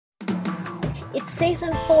It's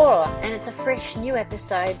season 4 and it's a fresh new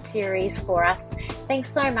episode series for us. Thanks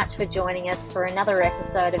so much for joining us for another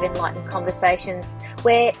episode of Enlightened Conversations,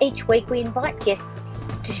 where each week we invite guests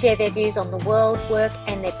to share their views on the world, work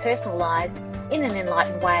and their personal lives in an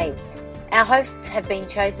enlightened way. Our hosts have been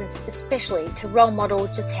chosen especially to role model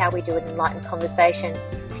just how we do an enlightened conversation.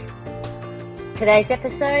 Today's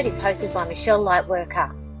episode is hosted by Michelle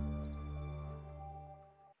Lightworker.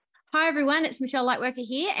 Hi everyone, it's Michelle Lightworker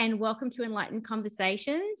here and welcome to Enlightened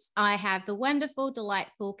Conversations. I have the wonderful,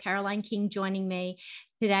 delightful Carolyn King joining me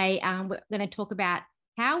today. We're going to talk about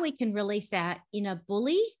how we can release our inner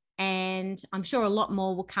bully, and I'm sure a lot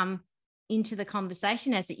more will come into the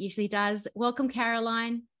conversation as it usually does. Welcome,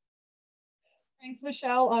 Carolyn. Thanks,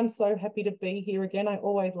 Michelle. I'm so happy to be here again. I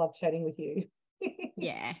always love chatting with you.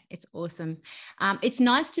 Yeah, it's awesome. It's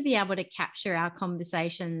nice to be able to capture our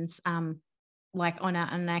conversations like on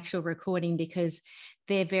an actual recording, because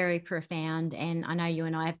they're very profound. And I know you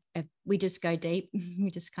and I, we just go deep. We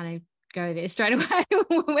just kind of go there straight away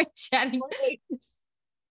when we're chatting.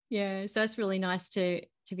 Yeah, so it's really nice to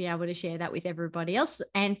be able to share that with everybody else.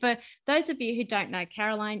 And for those of you who don't know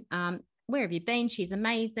Carolyn, where have you been? She's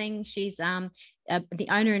amazing. She's the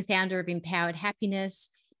owner and founder of Empowered Happiness.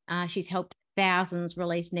 She's helped thousands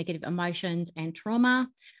release negative emotions and trauma,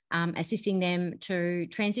 assisting them to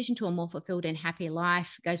transition to a more fulfilled and happy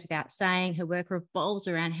life. Goes without saying, her work revolves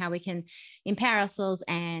around how we can empower ourselves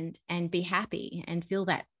and be happy and feel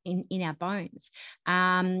that in our bones.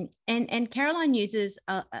 And Carolyn uses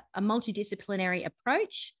a multidisciplinary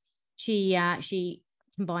approach. She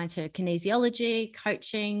combines her kinesiology,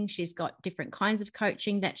 coaching. She's got different kinds of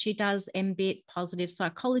coaching that she does: MBIT, positive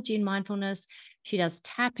psychology and mindfulness. She does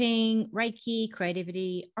tapping, Reiki,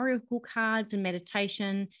 creativity, oracle cards and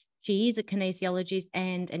meditation. She is a kinesiologist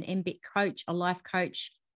and an MBIT coach, a life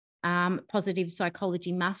coach, positive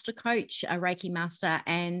psychology master coach, a Reiki master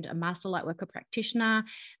and a master lightworker practitioner,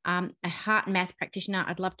 a heart and math practitioner.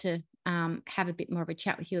 I'd love to have a bit more of a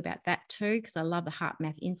chat with you about that too, because I love the Heart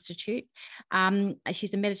Math Institute.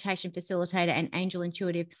 She's a meditation facilitator and angel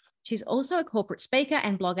intuitive. She's also a corporate speaker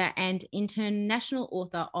and blogger and international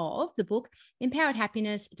author of the book Empowered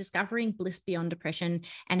Happiness, Discovering Bliss Beyond Depression,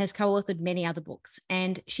 and has co-authored many other books.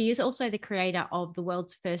 And she is also the creator of the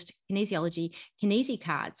world's first kinesiology Kinesi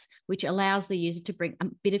cards, which allows the user to bring a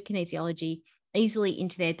bit of kinesiology easily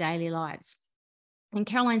into their daily lives. And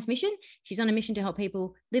Carolyn's mission, she's on a mission to help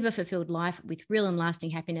people live a fulfilled life with real and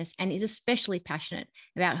lasting happiness, and is especially passionate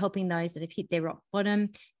about helping those that have hit their rock bottom,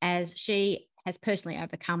 as she has personally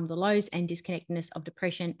overcome the lows and disconnectedness of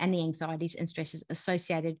depression and the anxieties and stresses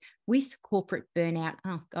associated with corporate burnout.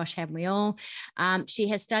 Oh gosh, haven't we all? She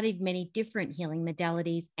has studied many different healing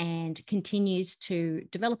modalities and continues to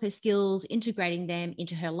develop her skills, integrating them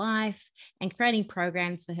into her life and creating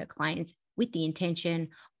programs for her clients with the intention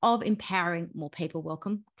of empowering more people.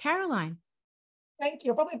 Welcome, Carolyn. Thank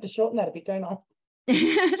you. I probably have to shorten that a bit, don't I?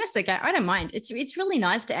 That's okay. I don't mind. It's really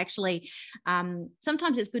nice to actually.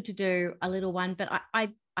 Sometimes it's good to do a little one, but I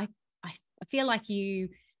feel like you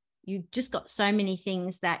just got so many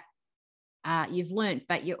things that you've learned,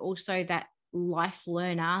 but you're also that life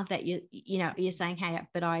learner that you're saying, hey,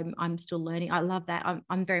 but I'm still learning. I love that.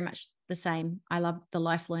 I'm very much the same. I love the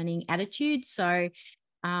life learning attitude. So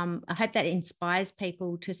I hope that inspires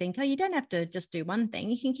people to think, oh, you don't have to just do one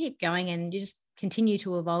thing. You can keep going and you just continue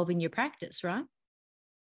to evolve in your practice, right?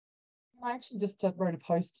 I actually just wrote a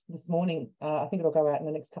post this morning. I think it'll go out in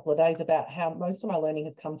the next couple of days, about how most of my learning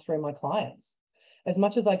has come through my clients. As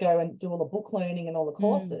much as I go and do all the book learning and all the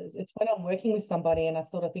courses, it's when I'm working with somebody and I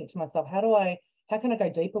sort of think to myself, how can I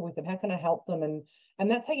go deeper with them? How can I help them?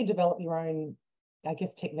 And that's how you develop your own, I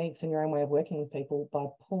guess, techniques and your own way of working with people, by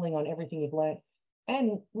pulling on everything you've learned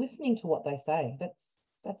and listening to what they say.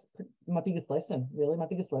 That's my biggest lesson, really. My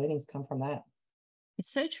biggest learnings come from that.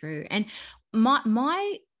 It's so true. And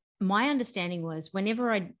my understanding was,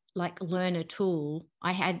 whenever I learn a tool,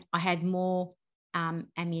 I had more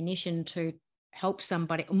ammunition to help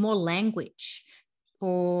somebody, more language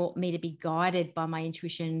for me to be guided by my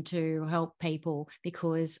intuition to help people,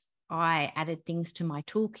 because I added things to my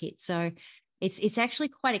toolkit. So it's actually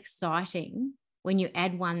quite exciting when you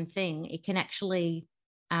add one thing. It can actually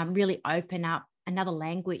really open up another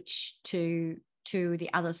language to the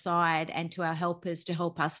other side and to our helpers, to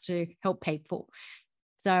help us to help people.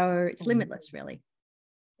 So it's limitless, really.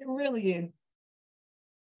 It really is.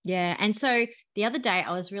 Yeah. And so the other day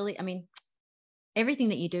I was really, everything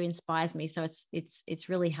that you do inspires me. So it's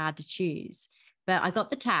really hard to choose. But I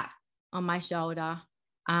got the tap on my shoulder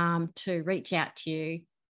to reach out to you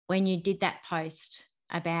when you did that post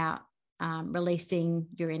about releasing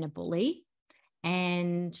your inner bully.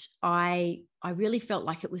 And I really felt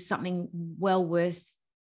like it was something well worth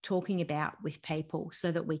talking about with people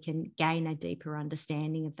so that we can gain a deeper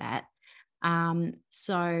understanding of that.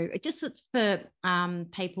 So just for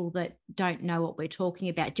people that don't know what we're talking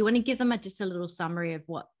about, do you want to give them just a little summary of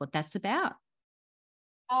what that's about?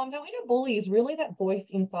 Now, inner bully is really that voice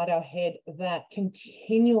inside our head that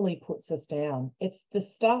continually puts us down. It's the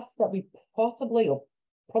stuff that we possibly or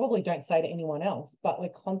probably don't say to anyone else, but we're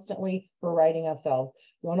constantly berating ourselves.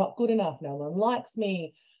 You're not good enough. No one likes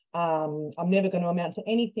me. I'm never going to amount to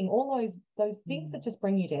anything. All those things that just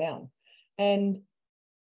bring you down. And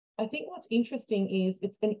I think what's interesting is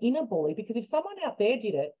it's an inner bully, because if someone out there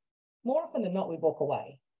did it, more often than not, we'd walk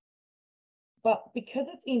away. But because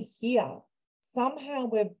it's in here, somehow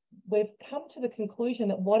we've come to the conclusion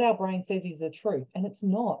that what our brain says is the truth, and it's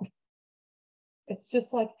not. It's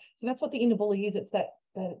just like, so that's what the inner bully is. It's that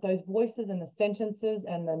those voices and the sentences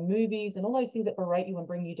and the movies and all those things that berate you and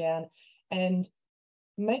bring you down and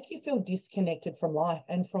make you feel disconnected from life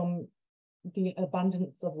and from the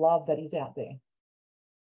abundance of love that is out there.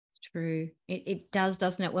 True. It does,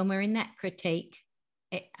 doesn't it? When we're in that critique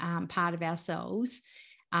part of ourselves,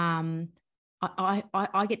 I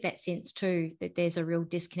get that sense too, that there's a real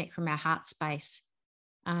disconnect from our heart space.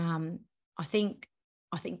 I think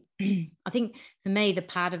for me, the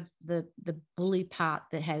part of the bully part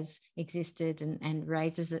that has existed and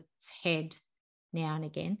raises its head now and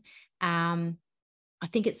again, I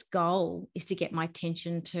think its goal is to get my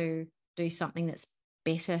attention to do something that's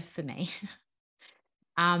better for me.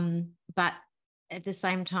 But at the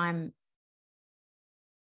same time,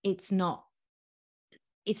 it's not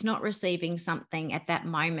receiving something at that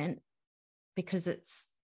moment because it's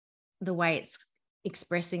the way it's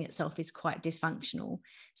expressing itself is quite dysfunctional.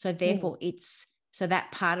 So therefore so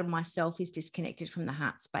that part of myself is disconnected from the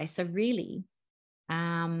heart space. So really,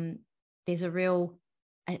 there's a real,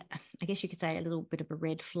 I guess you could say, a little bit of a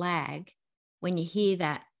red flag when you hear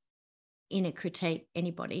that inner critique,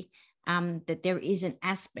 anybody, that there is an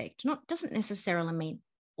aspect, doesn't necessarily mean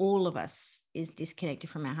all of us is disconnected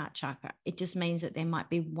from our heart chakra. It just means that there might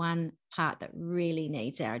be one part that really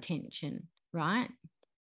needs our attention, right?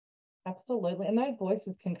 Absolutely. And those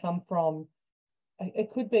voices can come from,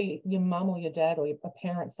 it could be your mum or your dad or a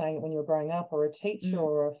parent saying it when you were growing up, or a teacher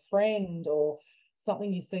or a friend, or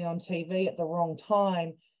something you see on TV at the wrong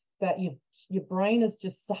time that your brain is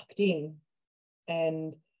just sucked in,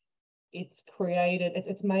 and it's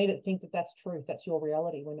made it think that that's truth, that's your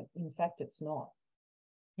reality, when in fact it's not.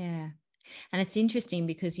 Yeah. And it's interesting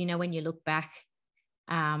because, when you look back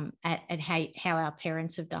at how our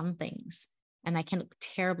parents have done things, and they can look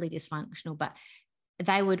terribly dysfunctional, but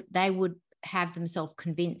they would have themselves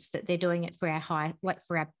convinced that they're doing it for our high, like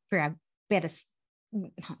for our better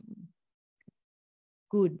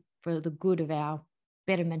good, for the good of our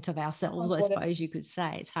betterment of ourselves, I suppose you could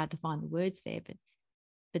say. It's hard to find the words there,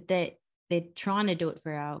 but they're trying to do it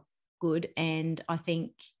for our good. And I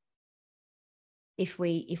think if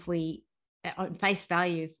we on face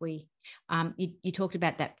value, if we you talked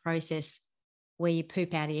about that process where you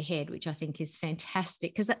poop out of your head, which I think is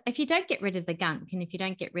fantastic, because if you don't get rid of the gunk and if you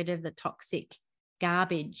don't get rid of the toxic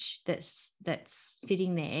garbage that's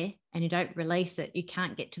sitting there and you don't release it, you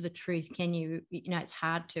can't get to the truth, can you? It's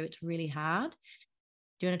hard to. It's really hard.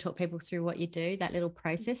 Do you want to talk people through what you do, that little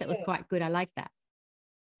process? That was quite good. I like that.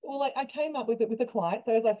 Well, I came up with it with a client.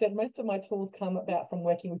 So as I said, most of my tools come about from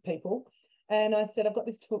working with people. And I said, I've got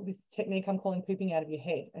this technique I'm calling pooping out of your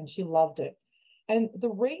head. And she loved it. And the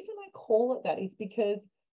reason I call it that is because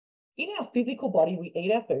in our physical body, we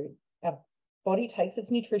eat our food. Our body takes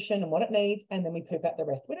its nutrition and what it needs, and then we poop out the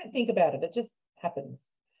rest. We don't think about it. It just happens.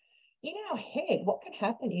 In our head, what can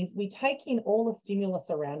happen is we take in all the stimulus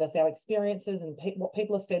around us, our experiences and what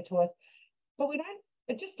people have said to us, but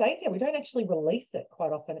it just stays there. We don't actually release it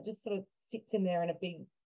quite often. It just sort of sits in there in a big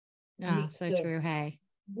mix so of true, hey.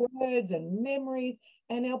 words and memories.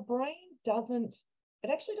 And our brain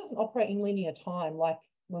actually doesn't operate in linear time like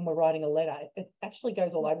when we're writing a letter. It actually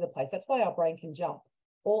goes all over the place. That's why our brain can jump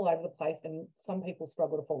all over the place, and some people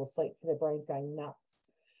struggle to fall asleep because their brain's going nuts.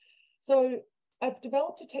 So I've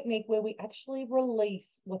developed a technique where we actually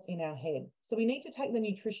release what's in our head. So we need to take the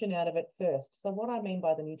nutrition out of it first. So what I mean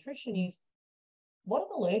by the nutrition is, what are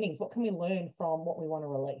the learnings? What can we learn from what we want to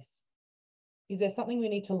release? Is there something we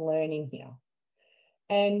need to learn in here?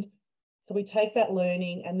 And so we take that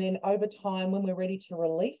learning, and then over time, when we're ready to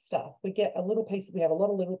release stuff, we have a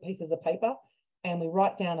lot of little pieces of paper, and we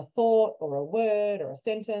write down a thought or a word or a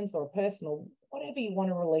sentence or a person or whatever you want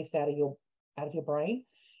to release out of your brain.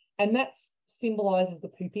 And that symbolizes the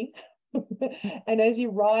pooping. And as you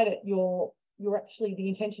write it, you're you're actually, the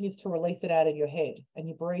intention is to release it out of your head, and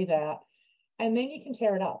you breathe out, and then you can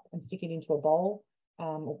tear it up and stick it into a bowl,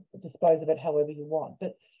 or dispose of it however you want.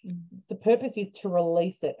 But the purpose is to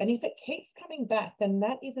release it. And if it keeps coming back, then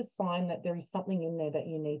that is a sign that there is something in there that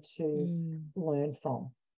you need to learn from.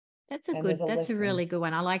 That's a really good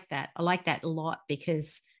one. I like that. I like that a lot,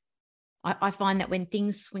 because I find that when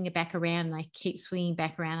things swing it back around, and they keep swinging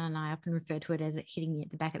back around, and I often refer to it as it hitting you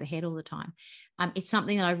at the back of the head all the time. It's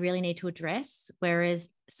something that I really need to address, whereas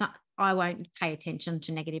I won't pay attention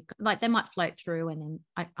to negative. Like, they might float through, and then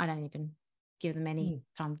I don't even give them any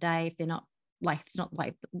time of day if they're not like, it's not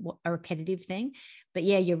like a repetitive thing. But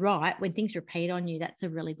yeah, you're right. When things repeat on you, that's a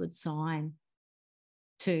really good sign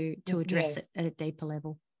to address it at a deeper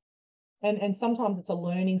level. And sometimes it's a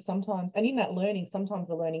learning, sometimes, and in that learning, sometimes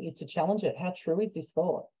the learning is to challenge it. How true is this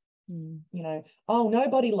thought? You know, oh,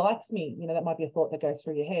 nobody likes me. You know, that might be a thought that goes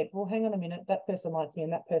through your head. Well, hang on a minute, that person likes me,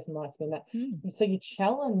 and that person likes me, and that. So you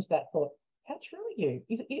challenge that thought. How true are you?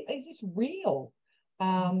 Is this real?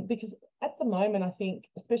 Because at the moment, I think,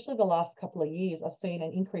 especially the last couple of years, I've seen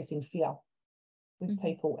an increase in fear with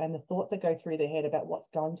people, and the thoughts that go through their head about what's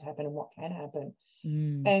going to happen and what can happen.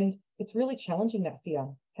 And it's really challenging that fear.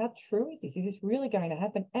 How true is this? Is this really going to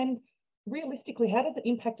happen? And realistically, how does it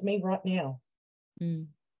impact me right now?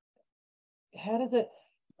 How does it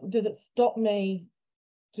stop me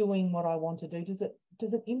doing what I want to do?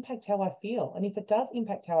 Does it impact how I feel? And if it does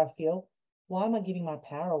impact how I feel, why am I giving my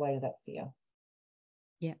power away to that fear?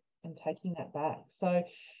 Yeah. And taking that back. So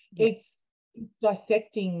it's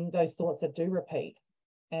dissecting those thoughts that do repeat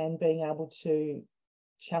and being able to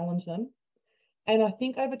challenge them. And I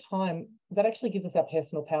think over time, that actually gives us our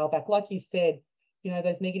personal power back. Like you said, you know,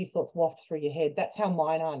 those negative thoughts waft through your head. That's how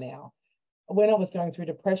mine are now. When I was going through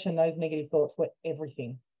depression, those negative thoughts were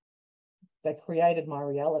everything. They created my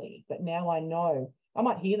reality. But now I know. I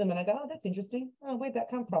might hear them and I go, oh, that's interesting. Oh, where'd that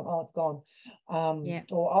come from? Oh, it's gone.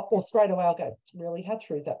 Or straight away I'll go, really? How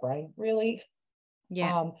true is that, brain? Really?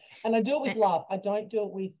 Yeah. And I do it with love. I don't do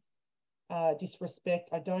it with disrespect.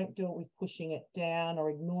 I don't do it with pushing it down or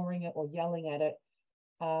ignoring it or yelling at it.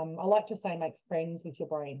 I like to say, make friends with your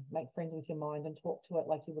brain, make friends with your mind, and talk to it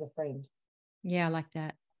like you would a friend. Yeah, I like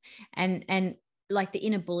that. And like the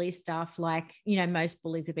inner bully stuff, like, you know, most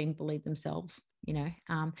bullies have been bullied themselves, you know,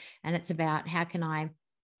 and it's about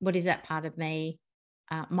what is that part of me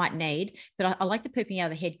might need. But I like the pooping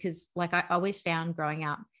out of the head, because like I always found growing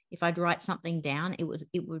up, if I'd write something down, it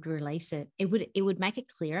would release it. It would make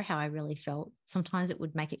it clear how I really felt. Sometimes it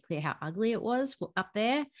would make it clear how ugly it was up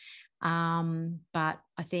there. But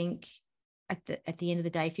I think at the end of the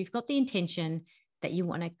day, if you've got the intention that you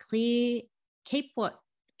want to keep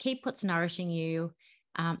what's nourishing you,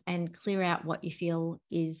 and clear out what you feel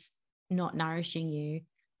is not nourishing you,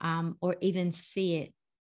 or even see it,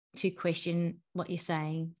 to question what you're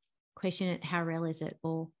saying, question it, how real is it,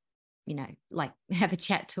 or, you know, like have a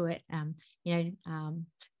chat to it. Do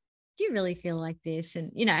you really feel like this?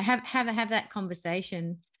 And, you know, have that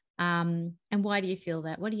conversation. And why do you feel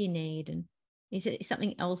that? What do you need? And is it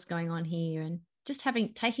something else going on here? And just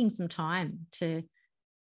taking some time to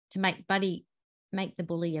make the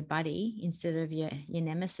bully your buddy instead of your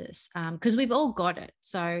nemesis. Because we've all got it.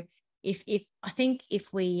 So if it's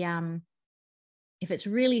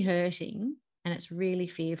really hurting and it's really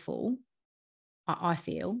fearful, I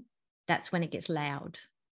feel that's when it gets loud.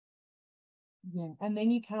 Yeah, and then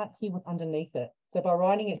you can't hear what's underneath it. So by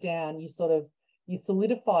writing it down, you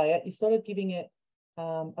solidify it, you're sort of giving it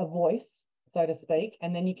a voice, so to speak,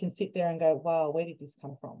 and then you can sit there and go, wow, where did this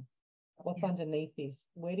come from? What's underneath this?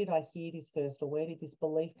 Where did I hear this first? Or where did this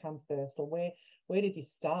belief come first? Or where did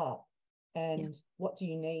this start? And what do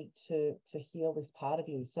you need to heal this part of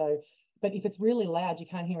you? So, but if it's really loud, you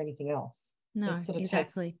can't hear anything else. No, it sort of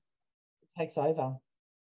exactly. Takes over.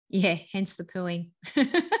 Yeah, hence the pooing.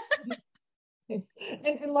 Yes.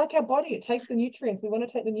 And like our body, it takes the nutrients. We want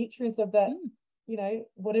to take the nutrients of that, you know,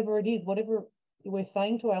 whatever it is, whatever we're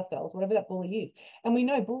saying to ourselves, whatever that bully is. And we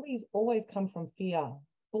know bullies always come from fear.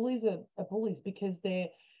 Bullies are bullies because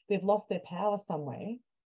they've lost their power somewhere,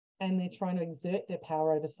 and they're trying to exert their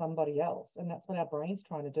power over somebody else. And that's what our brain's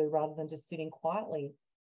trying to do, rather than just sitting quietly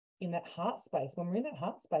in that heart space. When we're in that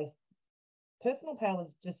heart space, personal power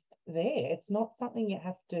is just there. It's not something you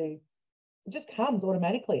have to, it just comes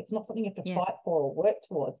automatically. It's not something you have to fight for or work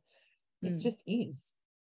towards. It just is.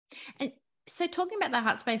 And so talking about the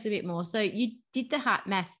heart space a bit more, so you did the heart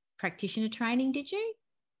math practitioner training, did you?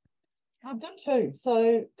 I've done two.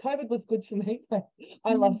 So COVID was good for me.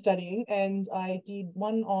 I love studying, and I did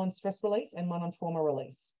one on stress release and one on trauma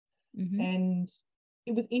release. And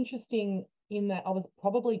it was interesting in that I was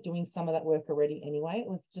probably doing some of that work already anyway. It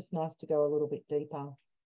was just nice to go a little bit deeper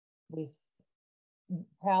with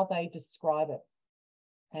how they describe it.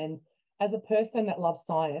 And as a person that loves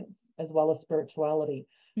science as well as spirituality,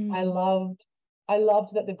 I loved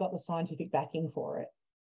that they've got the scientific backing for it.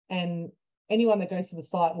 And anyone that goes to the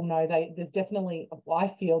site will know there's definitely, I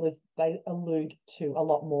feel they allude to a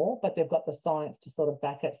lot more, but they've got the science to sort of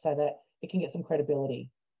back it so that it can get some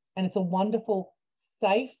credibility. And it's a wonderful,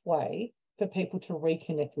 safe way for people to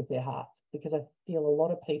reconnect with their hearts, because I feel a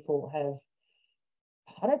lot of people have,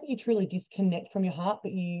 I don't think you truly disconnect from your heart,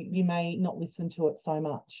 but you may not listen to it so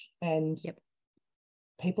much. And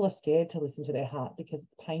people are scared to listen to their heart because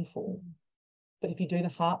it's painful. But if you do the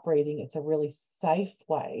heart breathing, it's a really safe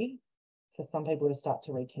way for some people to start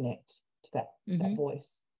to reconnect to that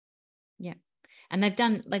voice. Yeah. And they've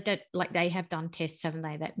done they have done tests, haven't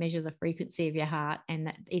they, that measure the frequency of your heart, and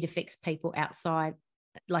that it affects people outside,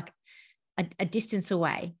 like a distance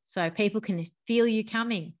away, so people can feel you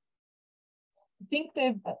coming. I think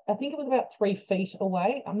it was about 3 feet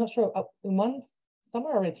away. I'm not sure.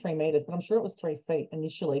 Somewhere I read 3 meters, but I'm sure it was 3 feet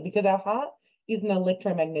initially, because our heart is an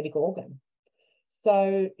electromagnetic organ.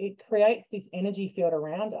 So it creates this energy field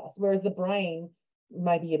around us, whereas the brain,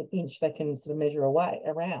 maybe an inch they can sort of measure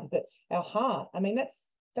around. But our heart, I mean,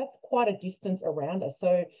 that's quite a distance around us.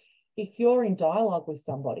 So if you're in dialogue with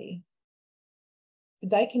somebody,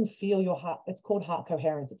 they can feel your heart. It's called heart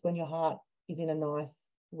coherence. It's when your heart is in a nice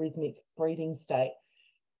rhythmic breathing state.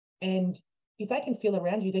 And if they can feel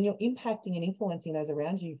around you, then you're impacting and influencing those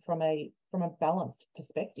around you from a balanced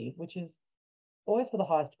perspective, which is always for the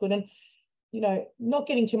highest good. And not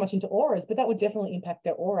getting too much into auras, but that would definitely impact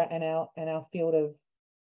their aura and our field of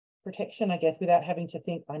protection, I guess, without having to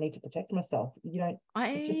think, I need to protect myself.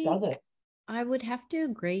 It just does it. I would have to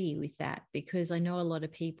agree with that, because I know a lot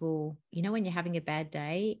of people, when you're having a bad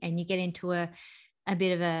day and you get into a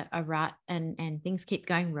bit of a rut and things keep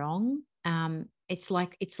going wrong, it's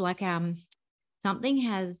like something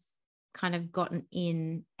has kind of gotten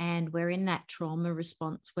in, and we're in that trauma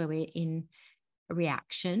response where we're in a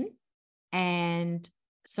reaction. And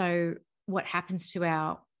so what happens to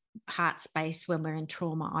our heart space when we're in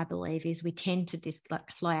trauma, I believe, is we tend to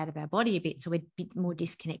fly out of our body a bit. So we're a bit more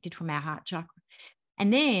disconnected from our heart chakra.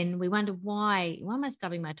 And then we wonder, why am I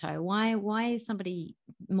stubbing my toe? Why is somebody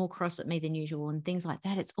more cross at me than usual, and things like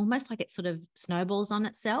that? It's almost like it sort of snowballs on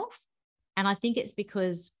itself. And I think it's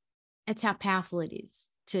because it's how powerful it is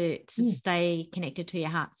to stay connected to your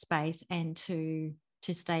heart space and to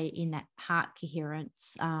stay in that heart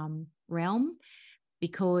coherence realm,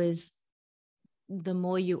 because the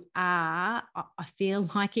more you are, I feel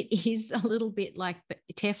like it is a little bit like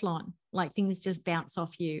Teflon, like things just bounce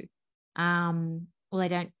off you. Well, they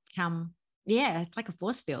don't come. Yeah, it's like a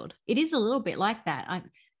force field. It is a little bit like that. I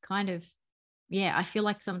feel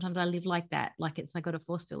like sometimes I live like that. Like it's, I got a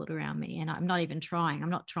force field around me, and I'm not even trying. I'm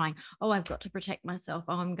not trying. Oh, I've got to protect myself.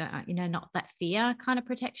 Oh, I'm going, not that fear kind of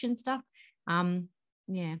protection stuff.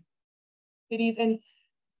 Yeah. It is. And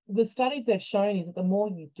the studies they've shown is that the more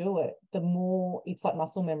you do it, the more it's like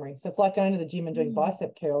muscle memory. So it's like going to the gym and doing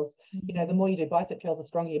bicep curls. The more you do bicep curls, the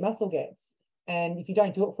stronger your muscle gets. And if you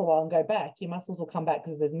don't do it for a while and go back, your muscles will come back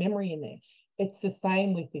because there's memory in there. It's the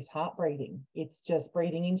same with this heart breathing. It's just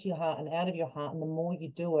breathing into your heart and out of your heart. And the more you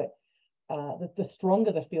do it, the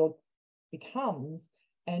stronger the field becomes.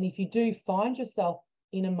 And if you do find yourself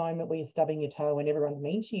in a moment where you're stubbing your toe and everyone's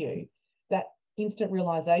mean to you, that instant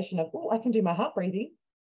realization of, oh, I can do my heart breathing.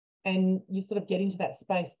 And you sort of get into that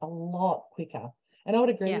space a lot quicker. And I would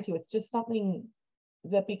agree with you. It's just something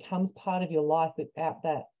that becomes part of your life without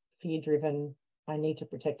that fear-driven, I need to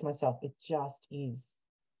protect myself. It just is.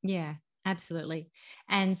 Yeah, absolutely.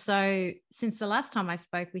 And so since the last time I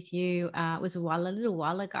spoke with you, it was a little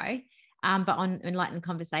while ago, but on Enlightened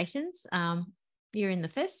Conversations, you're in the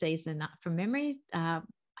first season from memory, I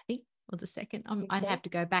think, or the second. I'd have to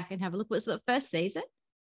go back and have a look. Was it the first season?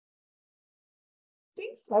 I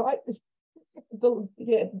think so.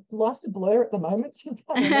 Life's a blur at the moment.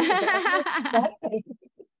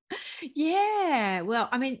 Yeah, well,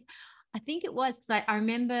 I mean, I think it was, because I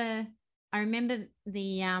remember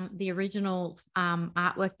the original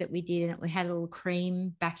artwork that we did, and we had a little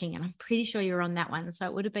cream backing, and I'm pretty sure you were on that one, so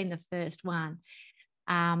it would have been the first one,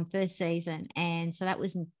 first season. And so that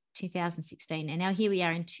was in 2016, and now here we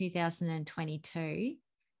are in 2022. Can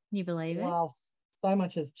you believe it? Wow, so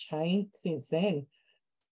much has changed since then.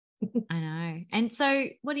 I know. And so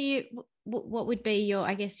what would be your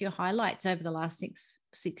highlights over the last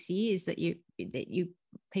six years that you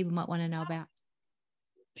people might want to know about?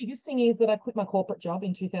 Biggest thing is that I quit my corporate job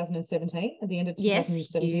in 2017, at the end of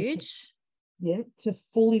 2017. Yes, huge. to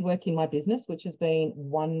fully work in my business, which has been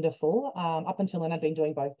wonderful. Up until then, I've been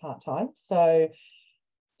doing both part-time. So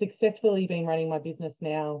successfully been running my business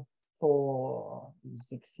now for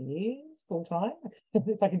 6 years full-time.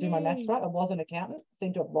 If I can do my maths right. I was an accountant,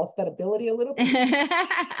 seem to have lost that ability a little bit.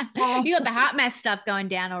 You got the heart math stuff going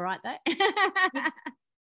down all right though.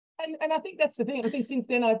 And I think that's the thing. I think since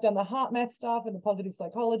then I've done the heart math stuff and the positive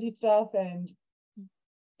psychology stuff and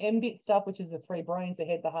MBIT stuff, which is the 3 brains, the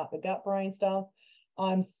head, the heart, the gut brain stuff.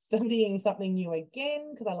 I'm studying something new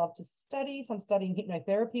again because I love to study. So I'm studying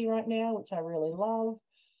hypnotherapy right now, which I really love.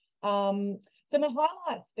 So my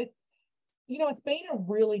highlights, it's been a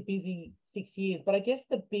really busy 6 years, but I guess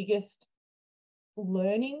the biggest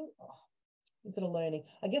learning,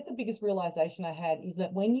 I guess the biggest realization I had is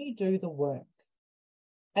that when you do the work,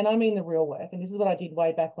 and I mean the real work, and this is what I did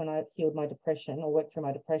way back when I healed my depression or worked through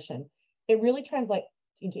my depression, it really translates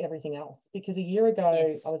into everything else. Because a year ago,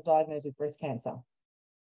 I was diagnosed with breast cancer.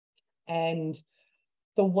 And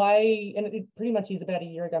the way, and it pretty much is about a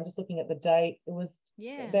year ago, I'm just looking at the date, it was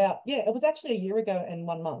it was actually a year ago and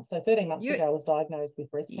 1 month. So 13 months ago, I was diagnosed with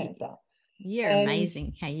breast cancer. You're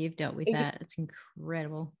amazing how you've dealt with that. It's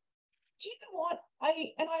incredible. Do you know what?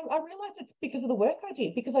 I realized it's because of the work I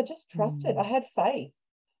did, because I just trusted. I had faith.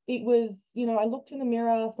 It was, I looked in the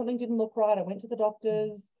mirror, something didn't look right. I went to the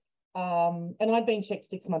doctors, and I'd been checked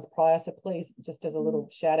 6 months prior. So please, just as a little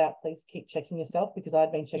shout out, please keep checking yourself, because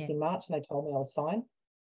I'd been checked in March and they told me I was fine.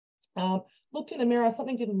 Looked in the mirror,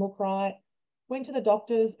 something didn't look right, went to the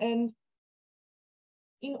doctors, and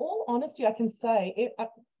in all honesty, I can say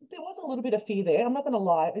there was a little bit of fear there. I'm not going to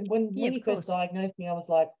lie. When he first diagnosed me, I was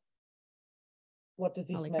like, what does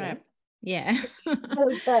this mean? Crap. Yeah.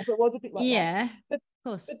 Holy crap, it was a bit like that.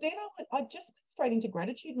 But then I just went straight into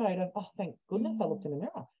gratitude mode of, oh, thank goodness I looked in the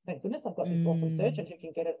mirror. Thank goodness I've got this awesome surgeon who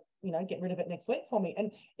can get rid of it next week for me.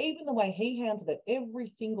 And even the way he handled it, every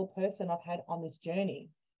single person I've had on this journey,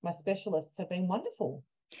 my specialists, have been wonderful.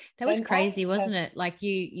 That was crazy, wasn't it? Like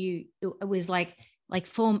it was like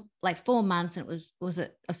 4 months, and it was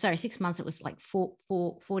 6 months, it was like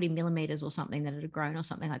 40 millimeters or something that it had grown or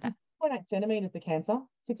something like that. 6.8 centimeters, the cancer.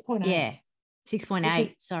 6.8. Yeah.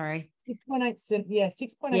 6.8, sorry. 6.8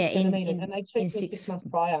 centimeters, and they checked me 6 months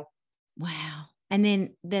prior. Wow. And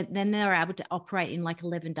then they were able to operate in like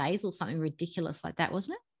 11 days or something ridiculous like that,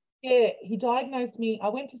 wasn't it? Yeah, he diagnosed me. I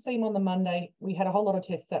went to see him on the Monday. We had a whole lot of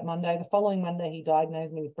tests that Monday. The following Monday, he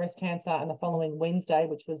diagnosed me with breast cancer, and the following Wednesday,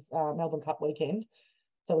 which was Melbourne Cup weekend,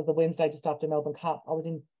 so it was the Wednesday just after Melbourne Cup, I was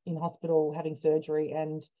in hospital having surgery.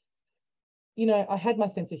 And I had my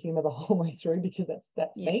sense of humor the whole way through, because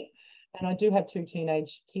that's me. And I do have 2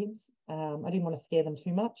 teenage kids. I didn't want to scare them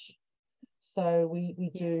too much. So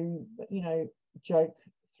we do, joke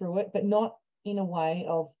through it, but not in a way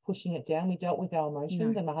of pushing it down. We dealt with our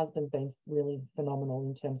emotions, and my husband's been really phenomenal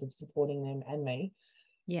in terms of supporting them and me.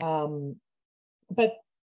 Yeah. But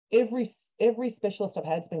every specialist I've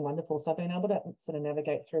had has been wonderful. So I've been able to sort of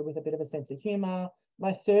navigate through with a bit of a sense of humor.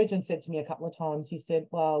 My surgeon said to me a couple of times, he said,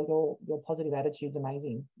 well, your positive attitude's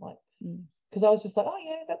amazing. Like, because I was just like, oh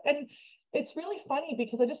yeah. And it's really funny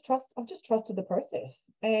because I've just trusted the process.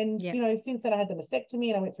 And, since then I had the mastectomy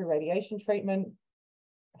and I went through radiation treatment,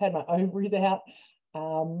 had my ovaries out,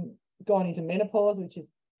 gone into menopause, which is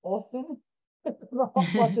awesome. The hot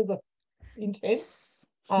flushes are intense.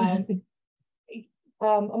 I'm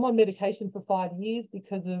on medication for 5 years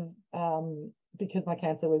because my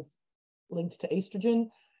cancer was linked to estrogen.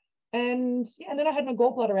 And then I had my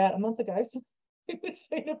gallbladder out a month ago. So it's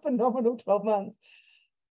been a phenomenal 12 months.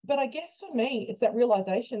 But I guess for me, it's that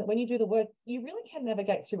realization that when you do the work, you really can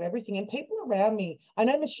navigate through everything. And people around me, I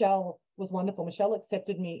know Michelle was wonderful. Michelle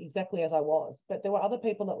accepted me exactly as I was. But there were other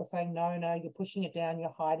people that were saying, no, you're pushing it down,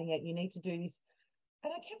 you're hiding it, you need to do this.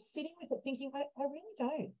 And I kept sitting with it thinking, I really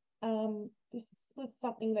don't. This was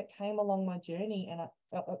something that came along my journey and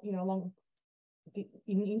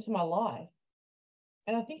into my life.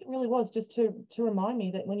 And I think it really was just to remind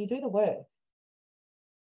me that when you do the work,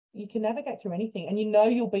 you can navigate through anything, and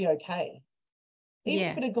you'll be okay. Even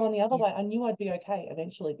if it had gone the other way, I knew I'd be okay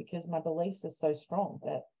eventually, because my beliefs are so strong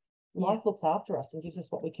that life looks after us and gives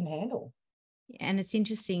us what we can handle. And it's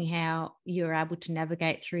interesting how you're able to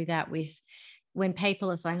navigate through that with when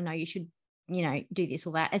people are saying, no, you should, do this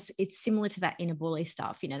or that. It's similar to that inner bully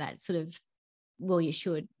stuff, that sort of, well, you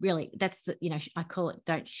should really, that's the, I call it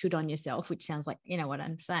don't should on yourself, which sounds like, what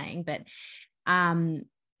I'm saying, but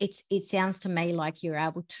it sounds to me like you're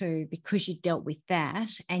able to, because you dealt with that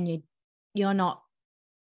and you're not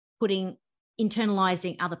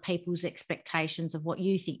internalizing other people's expectations of what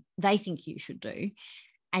you think they think you should do.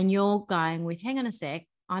 And you're going with, hang on a sec,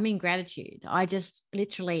 I'm in gratitude. I just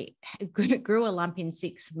literally grew a lump in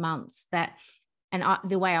 6 months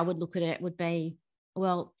the way I would look at it would be,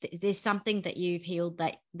 well, there's something that you've healed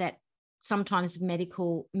that sometimes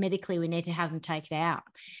medically we need to have them taken out.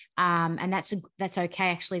 And that's okay.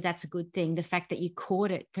 Actually, that's a good thing. The fact that you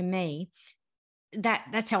caught it, for me,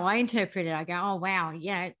 that's how I interpret it. I go, oh, wow.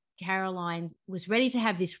 Yeah. Caroline was ready to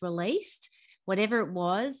have this released. Whatever it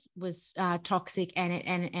was toxic,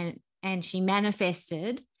 and she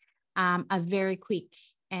manifested a very quick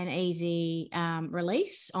and easy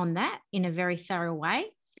release on that in a very thorough way.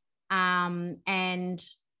 And,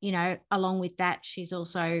 you know, along with that, she's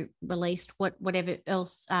also released whatever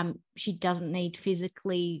else she doesn't need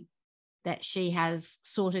physically, that she has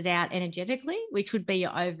sorted out energetically, which would be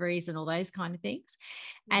your ovaries and all those kind of things.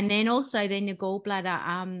 And then also then your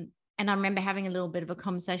gallbladder. And I remember having a little bit of a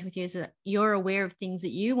conversation with you, is that you're aware of things that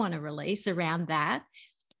you want to release around that.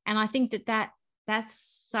 And I think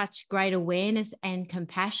that's such great awareness and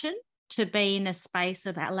compassion, to be in a space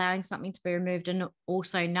of allowing something to be removed, and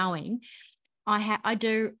also knowing I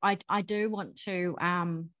do want to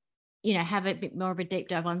you know, have a bit more of a deep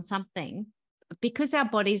dive on something, because our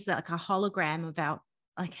body's like a hologram of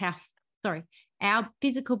our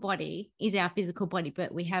physical body is our physical body,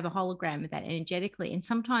 but we have a hologram of that energetically. And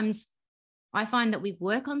sometimes I find that we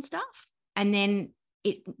work on stuff and then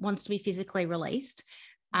it wants to be physically released.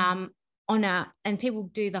 And people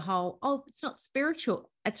do the whole, oh, it's not spiritual,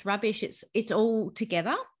 it's rubbish, it's all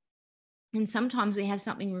together. And sometimes we have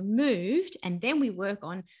something removed and then we work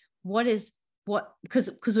on because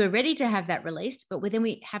we're ready to have that released, but then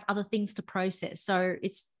we have other things to process. So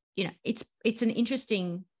it's, you know, it's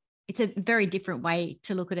a very different way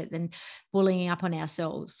to look at it than bullying up on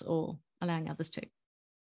ourselves or allowing others to.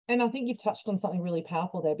 And I think you've touched on something really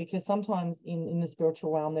powerful there, because sometimes in the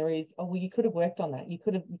spiritual realm there is, oh, well, you could have worked on that. You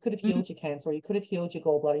could have healed your cancer, or you could have healed your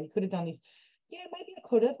gallbladder. You could have done this. Yeah, maybe I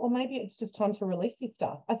could have, or maybe it's just time to release this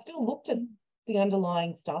stuff. I still looked at the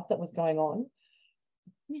underlying stuff that was going on,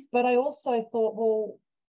 but I also thought, well,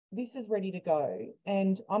 this is ready to go.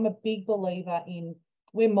 And I'm a big believer in,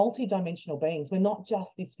 we're multidimensional beings. We're not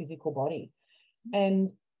just this physical body.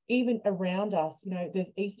 And even around us, you know,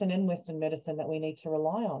 there's Eastern and Western medicine that we need to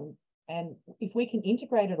rely on. And if we can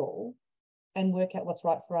integrate it all and work out what's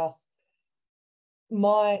right for us,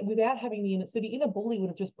 without having the inner bully would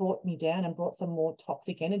have just brought me down and brought some more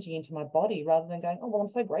toxic energy into my body, rather than going, oh, well, I'm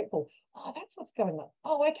so grateful. Oh, that's what's going on.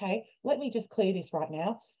 Oh, okay, let me just clear this right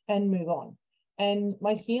now and move on. And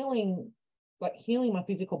my healing my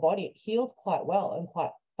physical body, it heals quite well and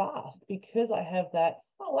quite fast, because I have that,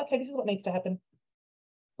 oh, okay, this is what needs to happen.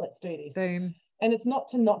 Let's do this. Boom. And it's not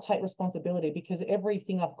to not take responsibility, because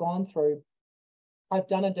everything I've gone through, I've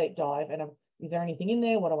done a deep dive, and is there anything in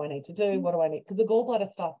there? What do I need to do? What do I need? Because the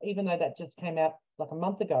gallbladder stuff, even though that just came out like a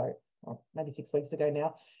month ago, or maybe 6 weeks ago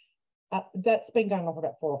now, that's been going on for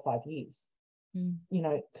about 4 or 5 years. You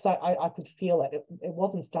know, because I could feel it. It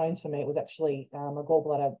wasn't stones for me. It was actually a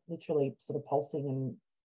gallbladder literally sort of pulsing and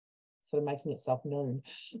sort of making itself known.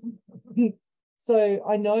 So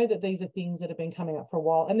I know that these are things that have been coming up for a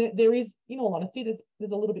while, and there is, in all honesty,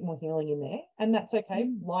 there's a little bit more healing in there, and that's okay.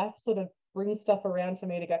 Life sort of brings stuff around for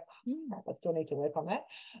me to go, I still need to work on that.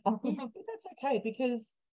 But that's okay,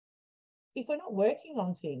 because if we're not working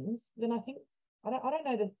on things, then I think, I don't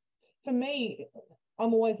know that, for me,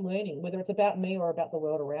 I'm always learning, whether it's about me or about the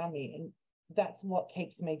world around me, and that's what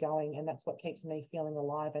keeps me going, and that's what keeps me feeling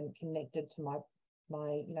alive and connected to my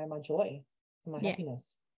you know, my joy and my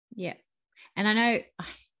happiness. Yeah. And I know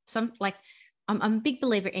I'm a big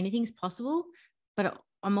believer anything's possible, but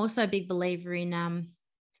I'm also a big believer in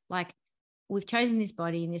like, we've chosen this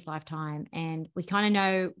body in this lifetime, and we kind of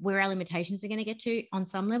know where our limitations are going to get to on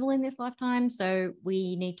some level in this lifetime. So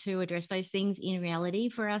we need to address those things in reality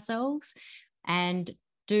for ourselves and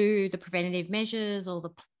do the preventative measures, or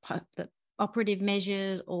the operative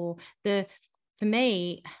measures, or for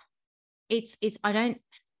me,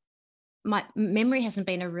 my memory hasn't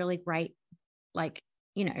been a really great, like,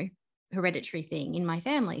 you know, hereditary thing in my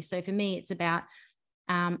family. So for me, it's about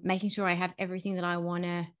making sure I have everything that I want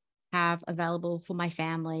to have available for my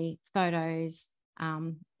family, photos,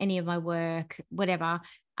 any of my work, whatever,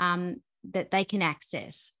 that they can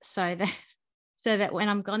access, so that when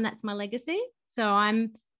I'm gone, that's my legacy.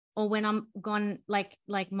 Or when I'm gone, like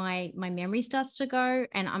my memory starts to go,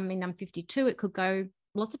 and I'm 52, it could go.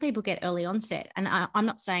 Lots of people get early onset, and I'm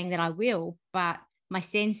not saying that I will, but my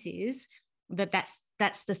sense is that's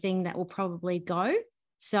the thing that will probably go.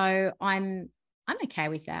 So I'm okay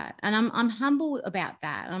with that, and I'm humble about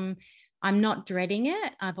that. I'm not dreading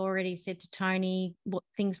it. I've already said to Tony, what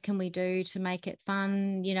things can we do to make it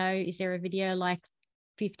fun? You know, is there a video like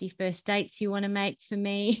 50 first dates you want to make for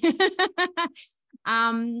me.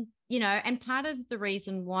 You know, and part of the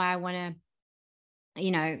reason why I want to,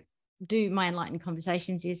 you know, do my enlightened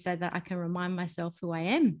conversations is so that I can remind myself who I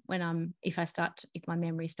am when if my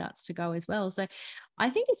memory starts to go as well. So I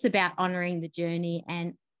think it's about honoring the journey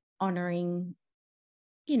and honoring,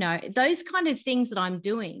 you know, those kind of things that I'm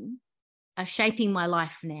doing are shaping my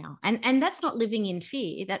life now. And that's not living in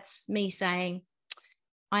fear. That's me saying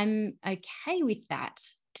I'm okay with that,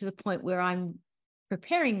 to the point where I'm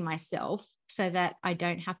preparing myself so that I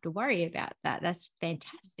don't have to worry about that. That's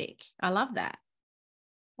fantastic. I love that.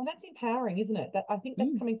 Well, that's empowering, isn't it? That I think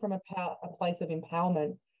that's coming from a place of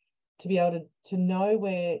empowerment, to be able to know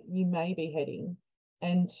where you may be heading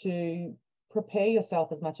and to prepare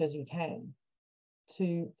yourself as much as you can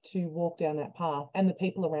to walk down that path, and the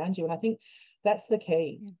people around you. And I think that's the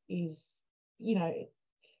key is, you know,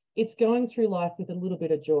 it's going through life with a little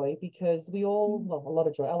bit of joy, because we all, well, a lot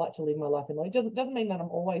of joy. I like to live my life in joy. It doesn't mean that I'm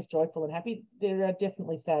always joyful and happy. There are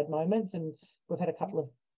definitely sad moments, and we've had a couple of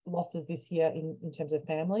losses this year in terms of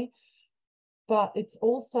family. But it's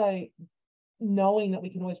also knowing that we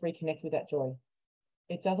can always reconnect with that joy.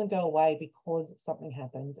 It doesn't go away because something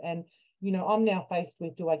happens. And, you know, I'm now faced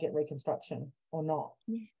with, do I get reconstruction or not?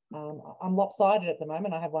 I'm lopsided at the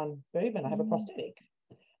moment. I have one boob and I have a prosthetic.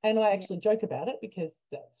 And I actually joke about it because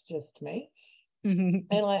that's just me. And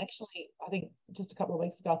I think just a couple of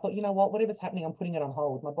weeks ago, I thought, you know what, whatever's happening, I'm putting it on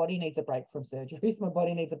hold. My body needs a break from surgeries. My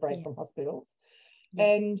body needs a break from hospitals.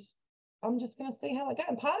 And I'm just going to see how I go.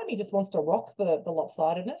 And part of me just wants to rock the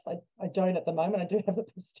lopsidedness. I don't at the moment. I do have the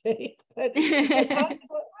prosthetic. But part of me is like, oh,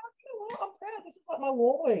 you know what, I'm proud. This is like my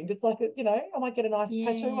war wound. It's like, you know, I might get a nice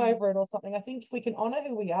tattoo over it or something. I think if we can honour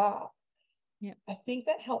who we are, I think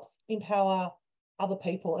that helps empower other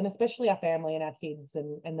people, and especially our family and our kids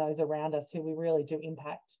and those around us who we really do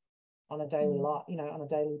impact on a daily life, you know, on a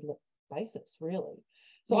daily basis, really.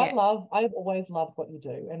 So I've always loved what you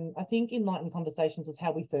do. And I think Enlightened Conversations was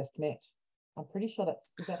how we first met. I'm pretty sure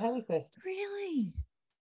is that how we first. Really?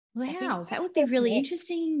 Wow, that would be really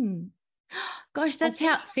interesting. Gosh, that's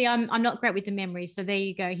how. See, I'm not great with the memory, so there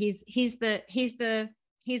you go. Here's the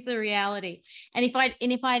reality. And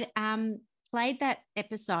if I'd played that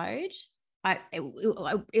episode,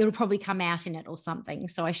 it'll probably come out in it or something.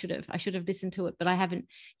 So I should have listened to it, but I haven't.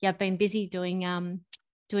 Yeah, I've been busy doing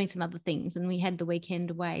some other things, and we had the weekend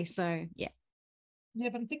away. So yeah,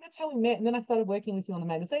 but I think that's how we met. And then I started working with you on the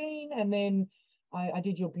magazine, and then I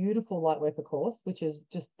did your beautiful light worker course, which is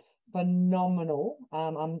just phenomenal.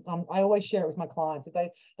 I always share it with my clients. If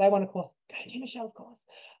they want a course, go to Michelle's course,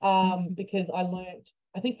 because I learned.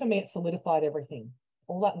 I think for me, it solidified everything.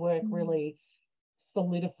 All that work really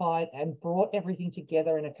solidified and brought everything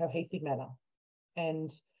together in a cohesive manner.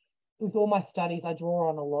 And with all my studies, I draw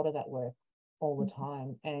on a lot of that work all the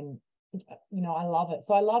time. And, you know, I love it.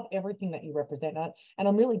 So I love everything that you represent. And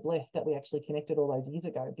I'm really blessed that we actually connected all those years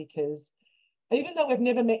ago, because even though we've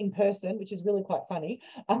never met in person, which is really quite funny,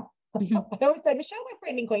 I always say, Michelle, my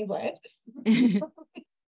friend in Queensland.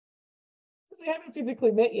 We haven't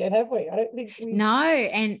physically met yet, have we? I don't think we. No,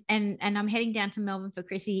 and I'm heading down to Melbourne for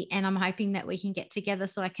Chrissy, and I'm hoping that we can get together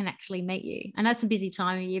so I can actually meet you. I know it's a busy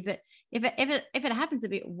time of year, but if it happens,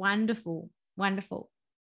 it'd be wonderful.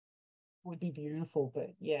 Would be beautiful.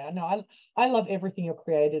 But yeah, no, I love everything you're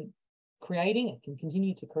creating and can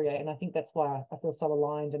continue to create, and I think that's why I feel so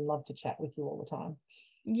aligned and love to chat with you all the time.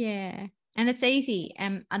 Yeah. And it's easy.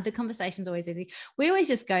 And the conversation's always easy. We always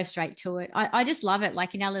just go straight to it. I just love it.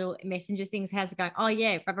 Like in our little messenger things, how's it going? Oh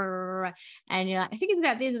yeah. Blah, blah, blah, blah. And you're like, I think it's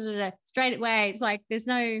about this, blah, blah, blah. Straight away. It's like, there's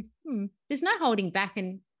no holding back.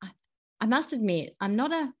 And I must admit, I'm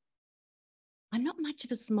not much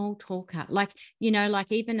of a small talker. Like, you know, like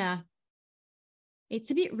it's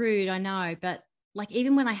a bit rude, I know, but like,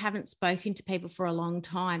 even when I haven't spoken to people for a long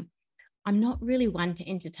time, I'm not really one to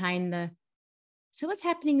entertain so what's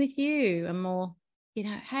happening with you? I'm more, you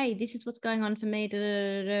know, hey, this is what's going on for me. Da,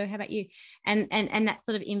 da, da, da. How about you? And that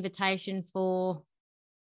sort of invitation for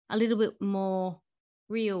a little bit more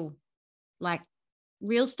real, like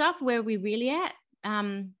real stuff. Where are we really at?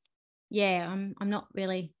 I'm not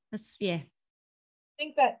really. I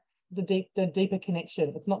think that's the deeper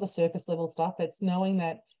connection. It's not the surface level stuff. It's knowing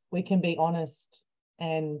that we can be honest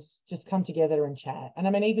and just come together and chat. And I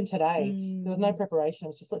mean, even today, there was no preparation. It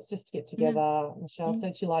was just, let's just get together. Michelle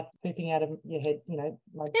said she liked pooping out of your head, you know,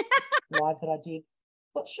 my live that I did.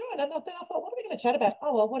 But sure. And then I thought, what are we going to chat about?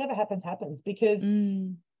 Oh, well, whatever happens, happens. Because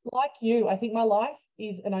like you, I think my life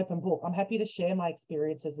is an open book. I'm happy to share my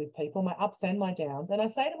experiences with people, my ups and my downs. And I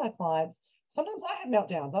say to my clients, sometimes I have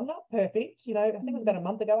meltdowns. I'm not perfect. You know, I think it was about a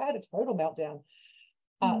month ago, I had a total meltdown.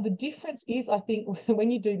 The difference is, I think,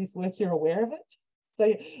 when you do this work, you're aware of it.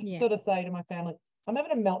 So you sort of say to my family, I'm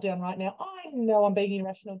having a meltdown right now. I know I'm being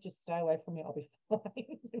irrational. Just stay away from me. I'll be fine.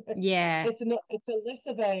 Yeah. It's a less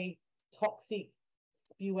of a toxic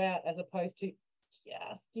spew out as opposed to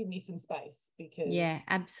just give me some space because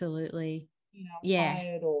absolutely. I'm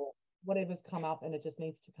tired or whatever's come up and it just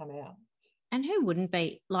needs to come out. And who wouldn't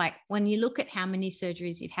be? Like, when you look at how many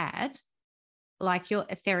surgeries you've had, like, your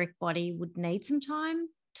etheric body would need some time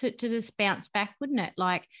to just bounce back, wouldn't it?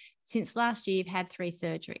 Like, since last year, you've had 3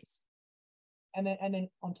 surgeries. And then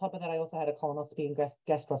on top of that, I also had a colonoscopy and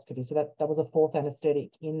gastroscopy. So that was a 4th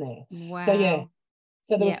anesthetic in there. Wow.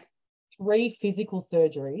 So there was 3 physical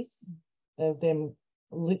surgeries of them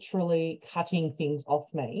literally cutting things off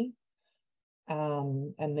me.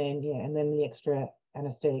 And then the extra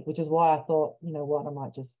anesthetic, which is why I thought, you know what, I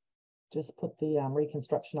might just put the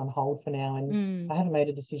reconstruction on hold for now. And I haven't made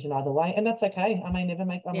a decision either way. And that's okay. I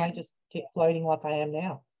may just keep floating like I am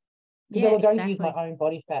now. Because they were going to use my own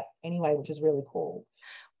body fat anyway, which is really cool.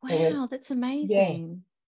 Wow, that's amazing.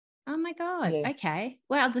 Oh my God. Okay.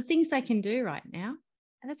 Wow, the things they can do right now.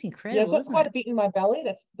 That's incredible. I've got quite a bit in my belly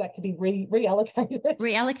that could be reallocated.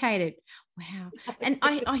 Reallocated. Wow. And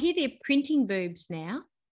I hear they're printing boobs now.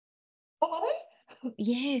 Oh, are they?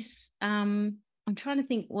 Yes. I'm trying to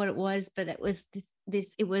think what it was, but it was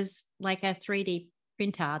this. It was like a 3D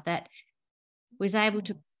printer that was able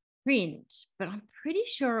to print, but I'm pretty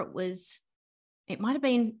sure it might have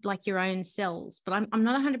been like your own cells, but I'm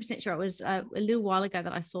not 100% sure. It was a little while ago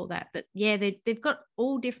that I saw that. But yeah, they've got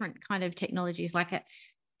all different kind of technologies, like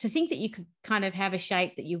to think that you could kind of have a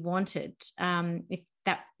shape that you wanted, if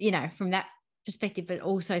that, from that perspective, but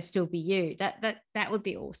also still be you. That would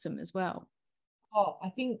be awesome as well. Oh, I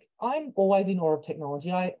think I'm always in awe of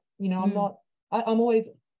technology.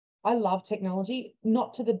 I love technology,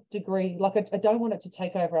 not to the degree, like I don't want it to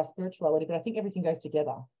take over our spirituality, but I think everything goes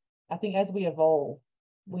together. I think as we evolve,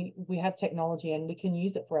 we have technology and we can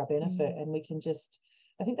use it for our benefit, and we can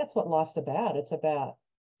I think that's what life's about. It's about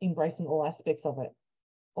embracing all aspects of it.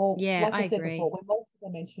 Like I said agree. before, we're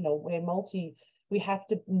multidimensional, we have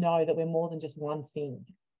to know that we're more than just one thing.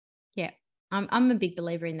 Yeah, I'm a big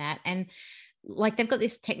believer in that. And like, they've got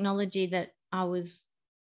this technology that I was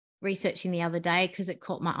researching the other day because it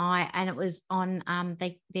caught my eye, and it was on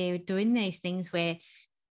they're doing these things where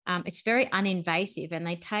it's very uninvasive, and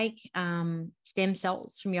they take stem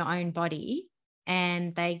cells from your own body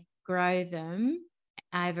and they grow them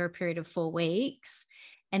over a period of 4 weeks,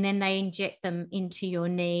 and then they inject them into your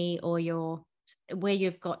knee or where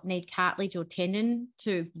you've got knee cartilage or tendon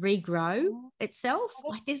to regrow itself.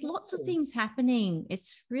 Like, there's lots of things happening.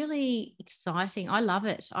 It's really exciting. I love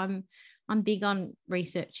it. I'm big on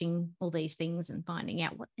researching all these things and finding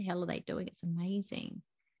out what the hell are they doing. It's amazing.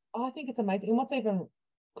 I think it's amazing. And what's even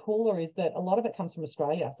cooler is that a lot of it comes from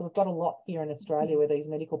Australia. So we've got a lot here in Australia where these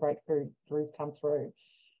medical breakthroughs come through.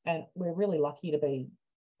 And we're really lucky to be,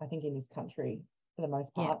 I think, in this country for the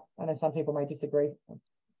most part. I know some people may disagree.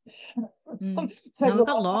 No, we've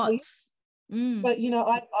got lots. But,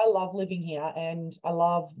 I love living here, and I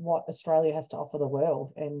love what Australia has to offer the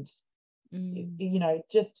world. And,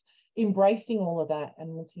 just embracing all of that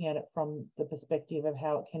and looking at it from the perspective of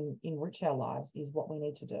how it can enrich our lives is what we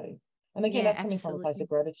need to do. And again, that's coming from a place of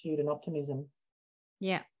gratitude and optimism.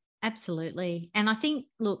 Yeah, absolutely. And I think,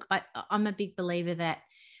 look, I'm a big believer that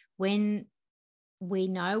when we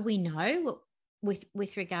know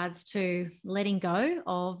with regards to letting go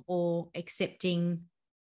of or accepting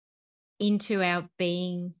into our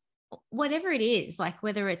being, whatever it is, like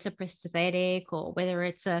whether it's a prosthetic or whether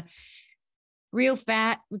it's a real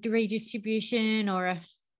fat redistribution or a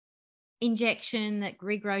injection that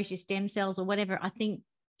regrows your stem cells or whatever, I think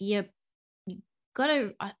you got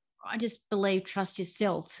to, I just believe, trust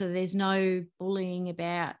yourself. So there's no bullying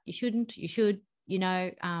about you shouldn't, you should,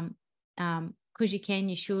 because you can,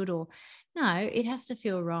 you should, or no, it has to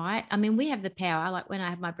feel right. I mean, we have the power. Like when I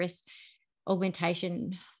have my breast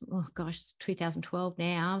augmentation, oh gosh, it's 2012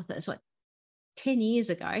 now. That's like 10 years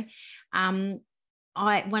ago. One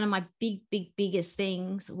of my biggest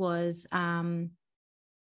things was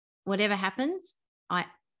whatever happens, I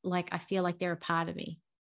feel like they're a part of me.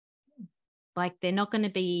 Like they're not going to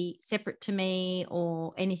be separate to me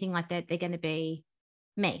or anything like that. They're going to be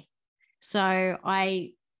me. So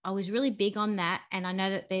I was really big on that. And I know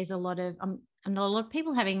that there's a lot of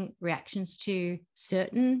people having reactions to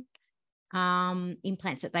certain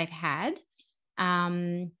implants that they've had.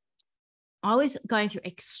 I was going through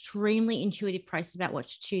extremely intuitive process about what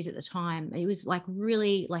to choose at the time. It was like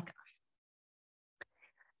really like,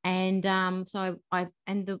 and so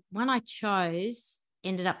the one I chose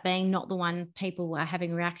ended up being not the one people were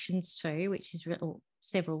having reactions to, which is or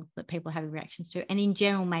several that people are having reactions to, and in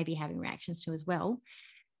general maybe having reactions to as well.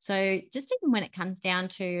 So just even when it comes down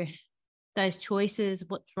to those choices,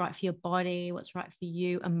 what's right for your body, what's right for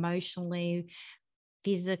you emotionally,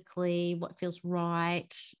 physically, what feels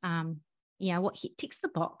right, what ticks the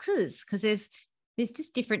boxes, because there's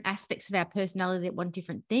just different aspects of our personality that want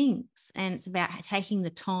different things, and it's about taking the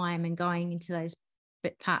time and going into those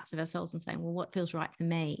parts of ourselves and saying, well, what feels right for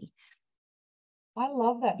me? I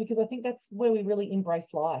love that, because I think that's where we really embrace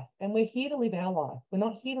life, and we're here to live our life. We're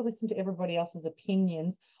not here to listen to everybody else's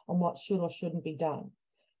opinions on what should or shouldn't be done.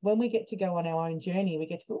 When we get to go on our own journey, we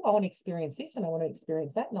get to go, I want to experience this and I want to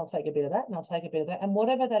experience that, and I'll take a bit of that and I'll take a bit of that. And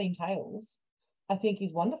whatever that entails, I think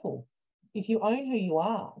is wonderful. If you own who you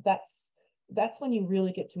are, that's when you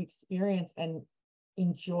really get to experience and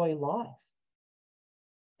enjoy life.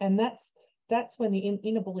 And that's when the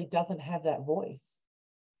inner bully doesn't have that voice.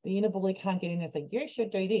 The inner bully can't get in and say, you should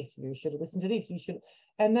do this, you should listen to this, you should.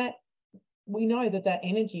 And that we know that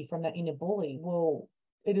energy from that inner bully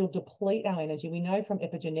it'll deplete our energy. We know from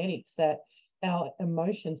epigenetics that our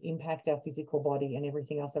emotions impact our physical body and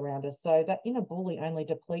everything else around us. So that inner bully only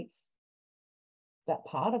depletes that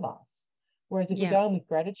part of us. Whereas if we go in with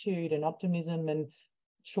gratitude and optimism and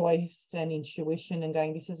choice and intuition and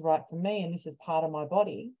going, this is right for me and this is part of my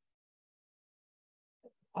body,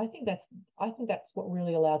 I think that's what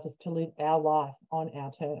really allows us to live our life on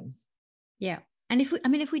our terms. Yeah. And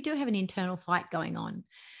if we do have an internal fight going on,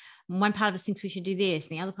 one part of us thinks we should do this,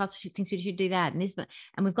 and the other part of us thinks we should do that, and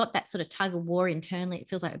we've got that sort of tug of war internally, it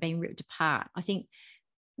feels like we're being ripped apart. I think,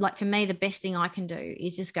 like for me, the best thing I can do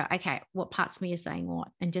is just go, okay, what parts of me are saying what,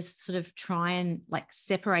 and just sort of try and like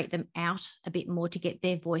separate them out a bit more to get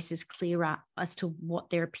their voices clearer as to what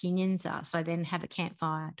their opinions are. So then have a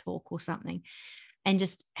campfire talk or something, and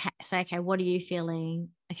just say, okay, what are you feeling?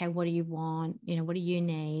 Okay, what do you want? What do you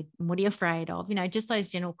need? And what are you afraid of? Just those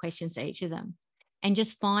general questions to each of them, and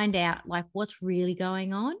just find out like what's really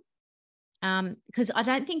going on. Because I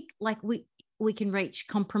don't think like we can reach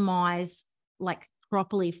compromise like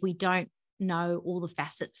properly if we don't know all the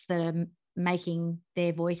facets that are making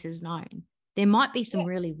their voices known. There might be some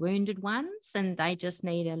really wounded ones, and they just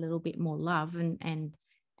need a little bit more love,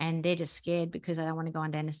 and they're just scared because they don't want to go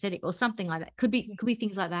under anesthetic or something like that. Could be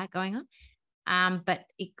things like that going on. But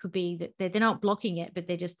it could be that they're not blocking it, but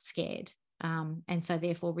they're just scared. And so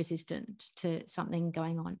therefore resistant to something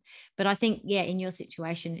going on. But I think, in your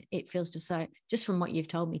situation, it feels just from what you've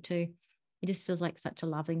told me too, it just feels like such a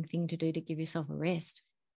loving thing to do, to give yourself a rest.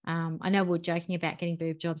 I know we're joking about getting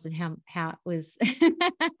boob jobs and how it was,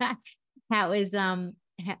 how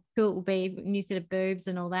cool it will be, new set of boobs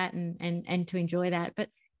and all that, and to enjoy that. But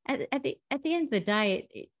at the end of the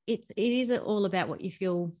day, it is all about what you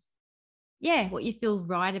feel. Yeah, what you feel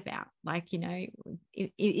right about. Like,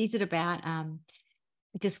 is it about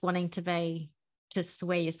just wanting to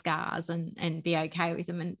wear your scars and be okay with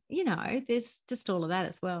them? And, there's just all of that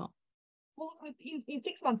as well. Well, in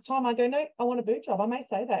 6 months' time, I go, no, I want a boob job. I may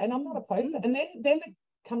say that, and I'm not opposed to it. And then there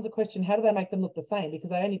comes a question, how do they make them look the same?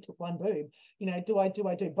 Because I only took one boob. Do I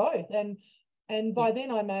do both? And by then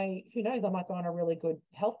I may, who knows, I might go on a really good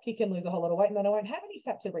health kick and lose a whole lot of weight, and then I won't have any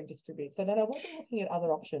fat to redistribute. So then I will be looking at other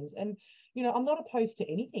options. And, I'm not opposed to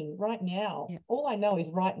anything right now. Yeah. All I know is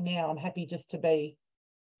right now I'm happy just to be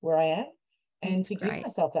where I am and to give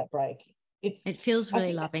myself that break. It feels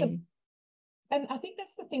really loving. And I think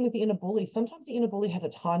that's the thing with the inner bully. Sometimes the inner bully has a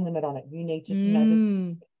time limit on it. You need to,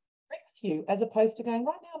 tricks you, as opposed to going,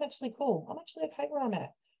 right now I'm actually cool. I'm actually okay where I'm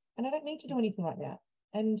at. And I don't need to do anything right now.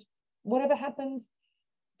 And whatever happens,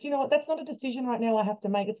 do you know what? That's not a decision right now I have to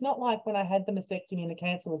make. It's not like when I had the mastectomy and the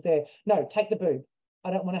cancer was there. No, take the boob. I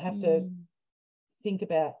don't want to have to think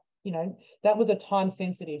about, that was a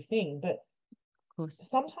time-sensitive thing. But of course,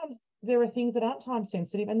 sometimes there are things that aren't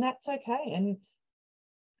time-sensitive, and that's okay. And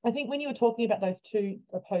I think when you were talking about those two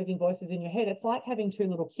opposing voices in your head, it's like having two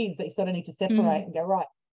little kids that you sort of need to separate and go, right,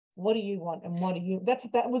 what do you want and what do you... That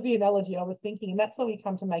was the analogy I was thinking. And that's where we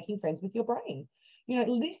come to making friends with your brain.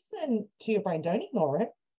 Listen to your brain. Don't ignore it.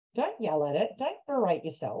 Don't yell at it. Don't berate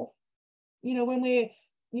yourself. When we're,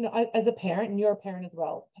 as a parent, and you're a parent as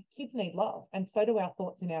well, kids need love. And so do our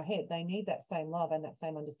thoughts in our head. They need that same love and that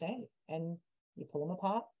same understanding. And you pull them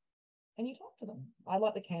apart and you talk to them. I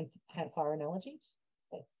like the campfire analogy.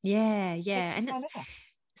 Yeah. And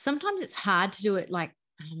sometimes it's hard to do it like,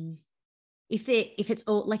 if it's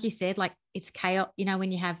all, like you said, like it's chaos,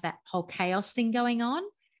 when you have that whole chaos thing going on.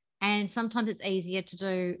 And sometimes it's easier to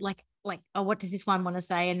do, like, like, oh, what does this one want to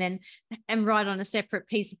say? And write on a separate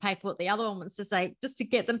piece of paper what the other one wants to say, just to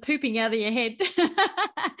get them pooping out of your head.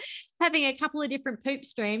 Having a couple of different poop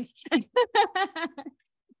streams.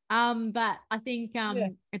 But I think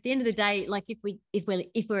at the end of the day, like if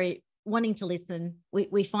we're wanting to listen,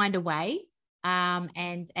 we find a way.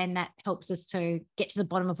 And that helps us to get to the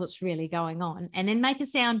bottom of what's really going on, and then make a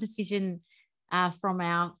sound decision from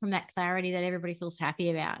that clarity that everybody feels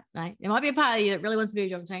happy about. Right? There might be a part of you that really wants to do a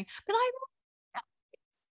job saying, but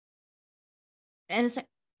and it's like,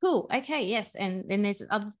 cool, okay, yes. And then there's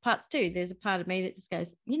other parts too. There's a part of me that just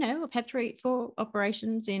goes, I've had 3-4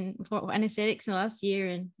 operations for anesthetics in the last year,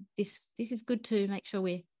 and this is good to make sure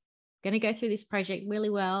we're going to go through this project really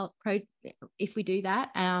well if we do that.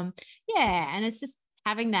 And it's just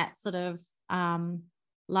having that sort of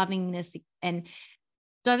lovingness and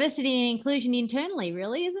diversity and inclusion internally,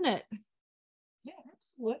 really, isn't it? Yeah,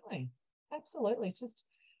 absolutely. It's just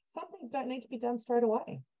some things don't need to be done straight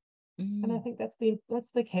away. And I think that's the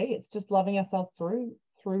key. It's just loving ourselves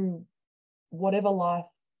through whatever life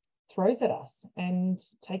throws at us, and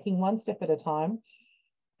taking one step at a time,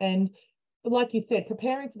 and like you said,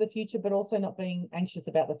 preparing for the future, but also not being anxious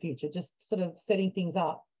about the future, just sort of setting things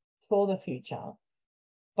up for the future,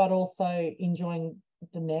 but also enjoying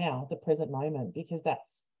the now, the present moment, because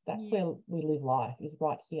that's where we live life, is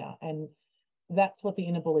right here. And that's what the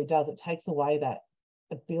inner bully does. It takes away that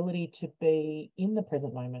ability to be in the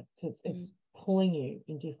present moment, because it's pulling you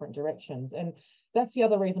in different directions. And that's the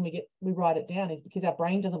other reason we write it down, is because our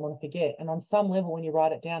brain doesn't want to forget. And on some level, when you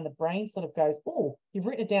write it down, the brain sort of goes, oh, you've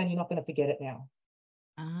written it down, you're not going to forget it now.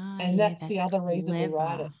 And that's the other reason we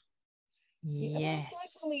write it. Yes.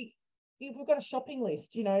 It's like if we've got a shopping list,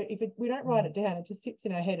 we don't write it down, it just sits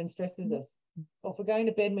in our head and stresses us. Or if we're going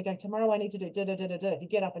to bed and we go, tomorrow I need to do da da da da da. If you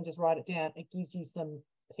get up and just write it down, it gives you some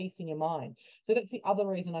peace in your mind. So that's the other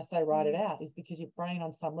reason I say write it out, is because your brain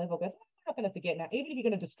on some level goes, I'm not going to forget now. Even if you're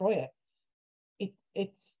going to destroy it,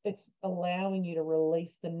 it's allowing you to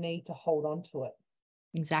release the need to hold on to it.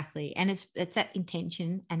 Exactly. And it's that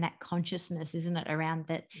intention and that consciousness, isn't it, around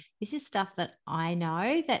that this is stuff that I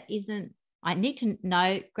know that isn't, I need to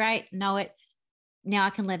know, great, know it. Now I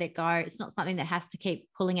can let it go. It's not something that has to keep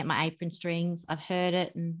pulling at my apron strings. I've heard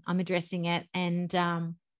it and I'm addressing it, and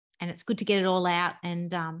it's good to get it all out,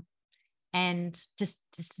 and just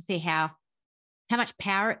to see how much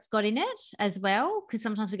power it's got in it as well. Because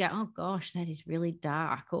sometimes we go, oh gosh, that is really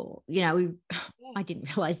dark, or I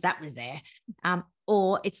didn't realize that was there.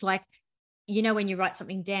 Or it's like, when you write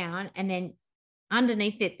something down and then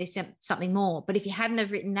underneath it there's something more, but if you hadn't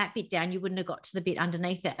have written that bit down, you wouldn't have got to the bit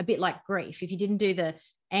underneath it. A bit like grief, if you didn't do the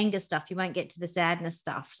anger stuff, you won't get to the sadness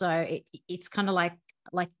stuff. So it's kind of like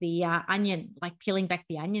the onion, like peeling back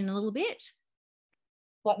the onion a little bit.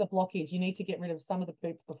 Like the blockage, you need to get rid of some of the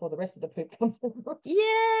poop before the rest of the poop comes out.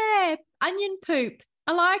 Yeah, onion poop.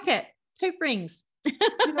 I like it. Poop rings. You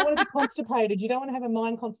don't want to be constipated. You don't want to have a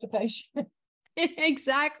mind constipation.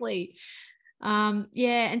 Exactly.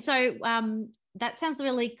 And so that sounds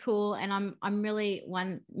really cool, and I'm really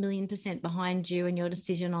 1,000,000% behind you and your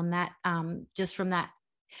decision on that. Just from that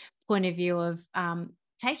point of view of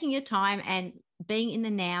taking your time and being in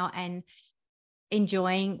the now and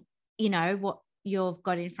enjoying, what you've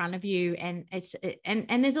got in front of you, and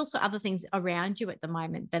and there's also other things around you at the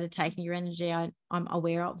moment that are taking your energy. I'm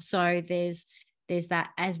aware of. So there's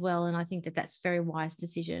that as well, and I think that's a very wise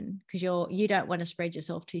decision, because you don't want to spread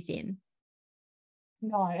yourself too thin.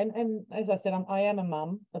 No, and as I said, I am a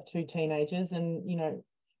mum of 2 teenagers, and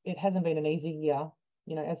it hasn't been an easy year.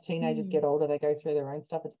 As teenagers get older, they go through their own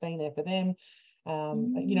stuff. It's been there for them.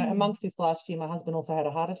 Amongst this last year, my husband also had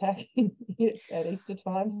a heart attack at Easter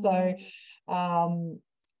time. So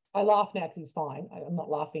I laugh now because he's fine. I'm not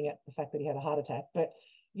laughing at the fact that he had a heart attack, but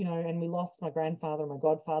and we lost my grandfather and my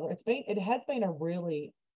godfather. It has been a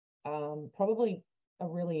really probably a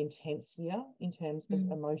really intense year in terms of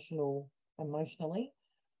emotionally,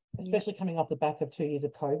 especially coming off the back of 2 years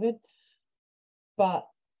of COVID. But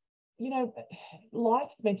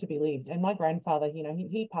life's meant to be lived. And my grandfather,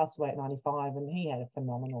 he passed away at 95, and he had a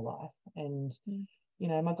phenomenal life. And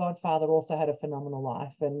my godfather also had a phenomenal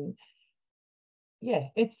life. And I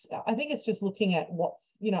think it's just looking at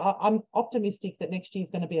I'm optimistic that next year is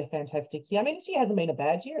going to be a fantastic year. I mean, this year hasn't been a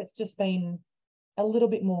bad year. It's just been a little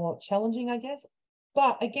bit more challenging, I guess.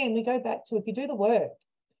 But again, we go back to, if you do the work,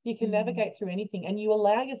 you can navigate through anything, and you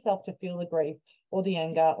allow yourself to feel the grief or the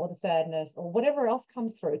anger or the sadness or whatever else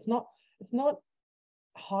comes through. It's not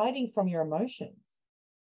hiding from your emotions.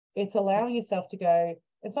 It's allowing yourself to go,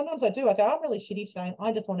 and sometimes I go, I'm really shitty today, and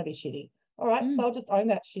I just want to be shitty. All right, so I'll just own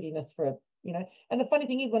that shittiness and the funny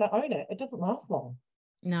thing is, when I own it, it doesn't last long.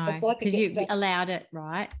 No, It's like because you allowed it,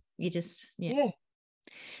 right? You just, yeah.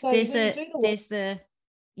 So there's when you do the work,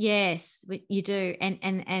 yes, you do.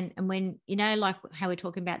 And when, you know, like how we're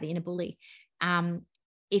talking about the inner bully,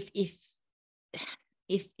 if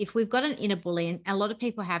we've got an inner bully, and a lot of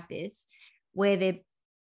people have this, where they're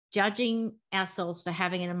judging ourselves for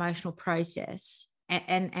having an emotional process,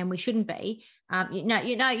 and we shouldn't be.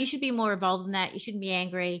 You should be more evolved than that. You shouldn't be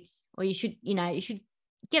angry, or you should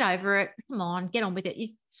get over it. Come on, get on with it. You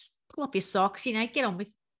pull up your socks, get on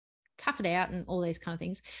with, tough it out, and all these kind of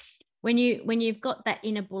things. When you've got that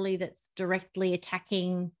inner bully that's directly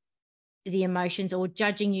attacking the emotions or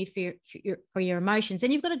judging you for your emotions,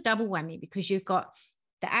 then you've got a double whammy, because you've got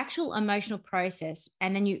the actual emotional process,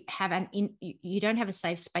 and then you have you don't have a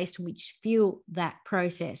safe space to which feel that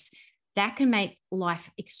process. That can make life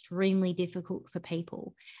extremely difficult for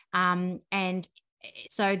people. And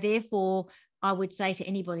so therefore, I would say to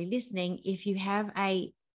anybody listening, if you have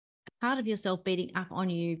a part of yourself beating up on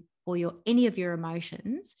you or any of your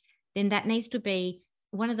emotions, then that needs to be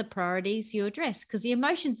one of the priorities you address, because the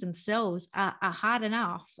emotions themselves are hard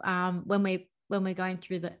enough when we're going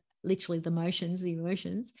through the emotions.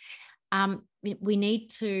 We need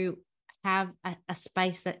to have a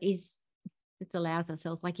space that allows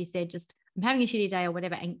ourselves, like you said, just I'm having a shitty day or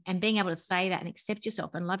whatever, and being able to say that and accept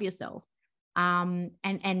yourself and love yourself, and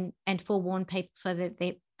forewarn people so that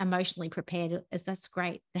they're emotionally prepared, as that's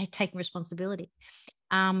great. They're taking responsibility.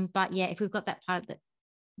 But yeah, if we've got that part that,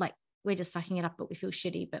 like, we're just sucking it up, but we feel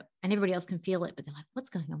shitty, and everybody else can feel it, but they're like,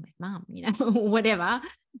 what's going on with mum? Whatever.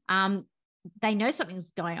 They know something's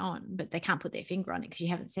going on, but they can't put their finger on it because you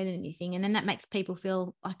haven't said anything. And then that makes people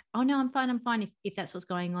feel like, oh no, I'm fine. If that's what's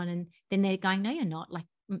going on. And then they're going, no, you're not. Like,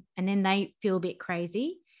 and then they feel a bit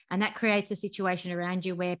crazy. And that creates a situation around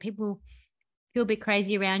you where people feel a bit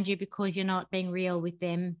crazy around you because you're not being real with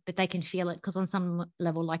them, but they can feel it, because on some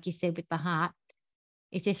level, like you said, with the heart,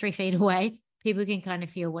 if they're 3 feet away, people can kind of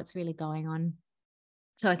feel what's really going on.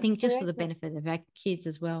 So I think just for the benefit of our kids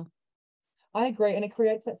as well. I agree. And it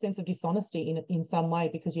creates that sense of dishonesty in some way,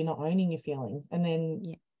 because you're not owning your feelings. And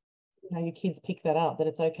then, your kids pick that up, that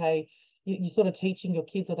it's okay. You're sort of teaching your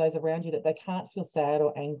kids or those around you that they can't feel sad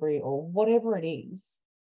or angry or whatever it is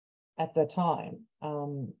at the time.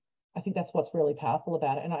 I think that's what's really powerful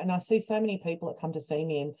about it. And I see so many people that come to see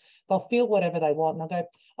me and they'll feel whatever they want. And they'll go,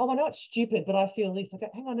 oh, I know it's stupid, but I feel this. I go,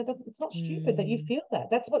 hang on, it's not stupid that you feel that.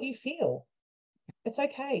 That's what you feel. It's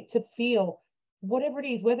okay to feel whatever it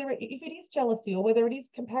is, if it is jealousy or whether it is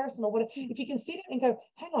comparison or whatever. If you can sit it and go,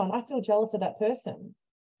 hang on, I feel jealous of that person,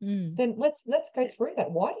 then let's go through that.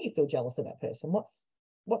 Why do you feel jealous of that person? What's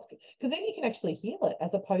because then you can actually heal it,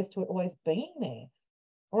 as opposed to it always being there.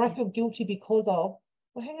 Or I feel guilty because of,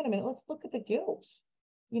 well, hang on a minute, let's look at the guilt.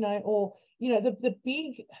 One of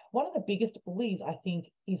the biggest bullies, I think,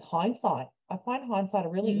 is hindsight. I find hindsight a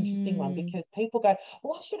really interesting one, because people go,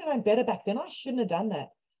 well, I should have known better back then. I shouldn't have done that.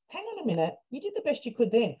 Hang on a minute. You did the best you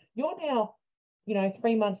could then. You're now,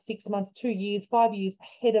 3 months, 6 months, 2 years, 5 years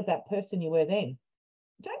ahead of that person you were then.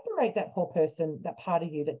 Don't berate that poor person, that part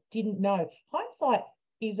of you that didn't know. Hindsight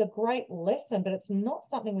is a great lesson, but it's not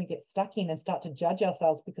something we get stuck in and start to judge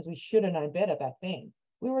ourselves because we should have known better back then.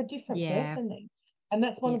 We were a different person then. And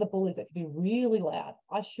that's one of the bullies that can be really loud.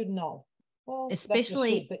 I should know. Well,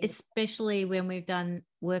 especially when we've done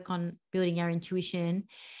work on building our intuition,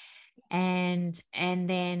 and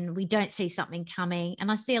then we don't see something coming.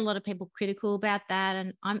 And I see a lot of people critical about that.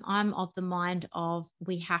 And I'm of the mind of,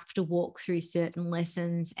 we have to walk through certain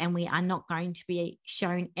lessons, and we are not going to be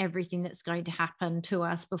shown everything that's going to happen to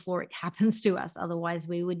us before it happens to us. Otherwise,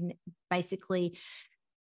 we would basically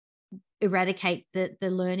eradicate the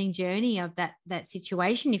learning journey of that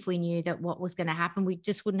situation. If we knew that what was going to happen, we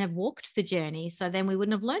just wouldn't have walked the journey. So then we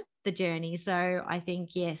wouldn't have learned the journey. So I think,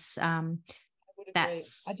 yes,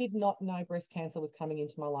 I did not know breast cancer was coming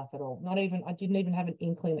into my life at all. I didn't even have an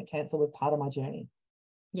inkling that cancer was part of my journey.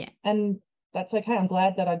 Yeah. And that's okay. I'm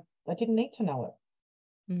glad that I didn't need to know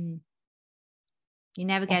it. You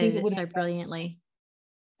navigated it so brilliantly.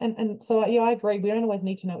 And so, I agree. We don't always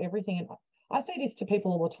need to know everything. And I say this to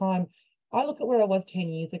people all the time. I look at where I was 10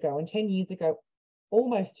 years ago, and 10 years ago,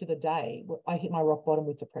 almost to the day, I hit my rock bottom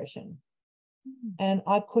with depression. And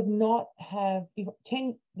I could not have,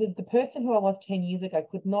 the person who I was 10 years ago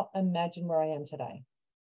could not imagine where I am today.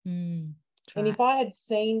 And if I had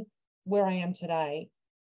seen where I am today,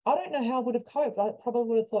 I don't know how I would have coped. I probably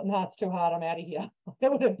would have thought, no, it's too hard, I'm out of here. I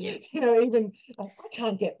would have, even, I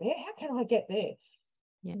can't get there. How can I get there?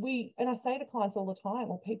 Yeah. And I say to clients all the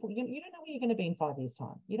time, or people, you don't know where you're going to be in 5 years'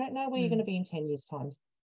 time. You don't know where you're going to be in 10 years' time.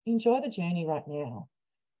 Enjoy the journey right now.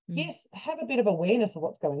 Yes, have a bit of awareness of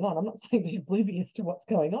what's going on. I'm not saying be oblivious to what's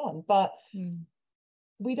going on, but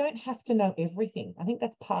we don't have to know everything. I think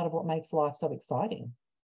that's part of what makes life so exciting.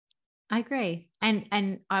 I agree.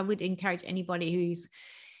 And I would encourage anybody who's,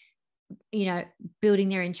 building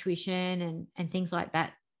their intuition and things like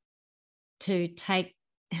that to take,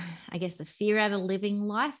 I guess, the fear out of living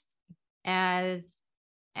life, out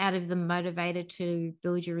of the motivator to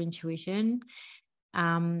build your intuition.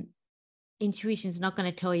 Intuition's not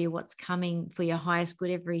going to tell you what's coming for your highest good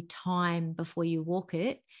every time before you walk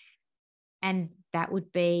it. And that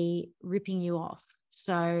would be ripping you off.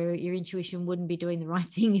 So your intuition wouldn't be doing the right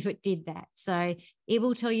thing if it did that. So it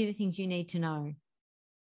will tell you the things you need to know,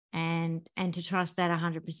 and to trust that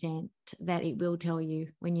 100%, that it will tell you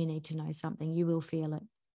when you need to know something. You will feel it.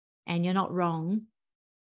 And you're not wrong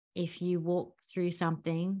if you walk through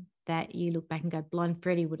something that you look back and go, blind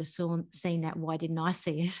Freddie would have seen that. Why didn't I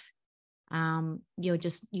see it? You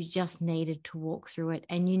just needed to walk through it,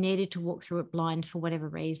 and you needed to walk through it blind for whatever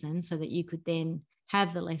reason, so that you could then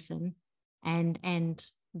have the lesson, and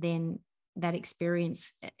then that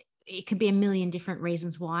experience. It could be a million different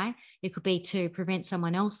reasons why. It could be to prevent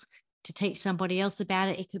someone else, to teach somebody else about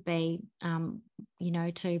it. It could be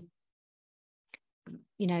the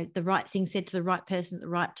right thing said to the right person at the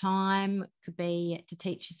right time. It could be to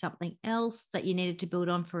teach you something else that you needed to build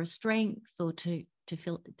on for a strength, or to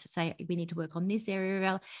say we need to work on this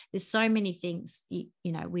area. There's so many things we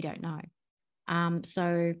don't know.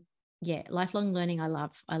 So yeah, lifelong learning. I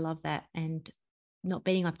love that, and not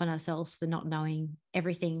beating up on ourselves for not knowing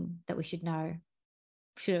everything that we should have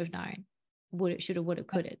known. Would it, should have, would it,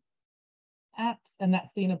 could it. Apps, and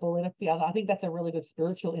that's the inner bully. That's the other. I think that's a really good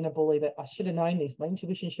spiritual inner bully, that I should have known this. My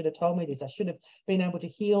intuition should have told me this. I should have been able to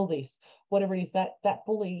heal this. Whatever it is, that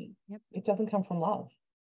bully, it doesn't come from love.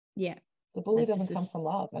 Yeah. The bully doesn't come from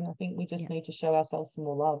love. And I think we just need to show ourselves some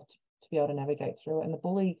more love to be able to navigate through it. And the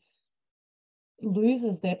bully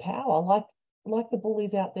loses their power. Like the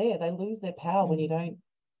bullies out there, they lose their power when you don't,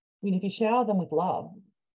 if you shower them with love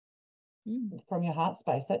from your heart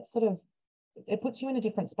space, that sort of, it puts you in a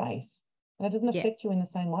different space, and it doesn't affect you in the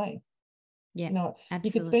same way. Yeah, absolutely.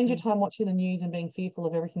 You could spend your time watching the news and being fearful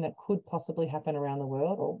of everything that could possibly happen around the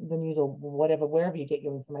world, or the news, or whatever, wherever you get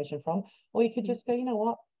your information from. Or you could just go, you know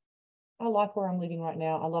what? I like where I'm living right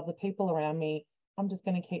now. I love the people around me. I'm just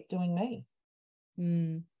going to keep doing me.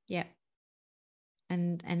 Yeah.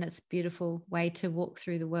 And it's a beautiful way to walk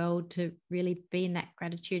through the world, to really be in that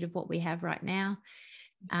gratitude of what we have right now.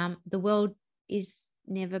 The world is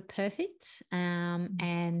never perfect,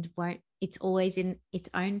 and it's always in its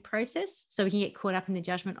own process. So we can get caught up in the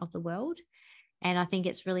judgment of the world. And I think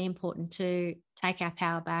it's really important to take our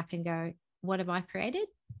power back and go, what have I created?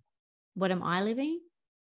 What am I living?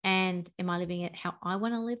 And am I living it how I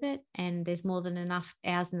want to live it? And there's more than enough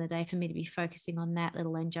hours in the day for me to be focusing on that, let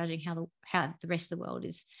alone judging how the rest of the world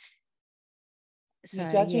is. So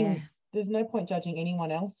there's no point judging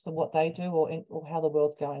anyone else for what they do or how the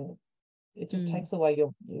world's going. It just takes away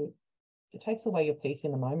your peace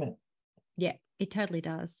in the moment. Yeah, it totally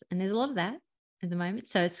does. And there's a lot of that at the moment.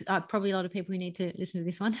 So it's probably a lot of people who need to listen to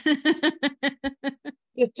this one.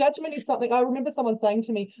 Yes, judgment is something. I remember someone saying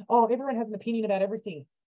to me, oh, everyone has an opinion about everything.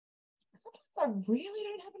 Sometimes I really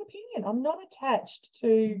don't have an opinion. I'm not attached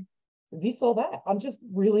to this or that. I'm just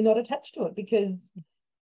really not attached to it, because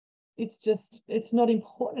it's not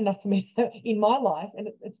important enough for me in my life. And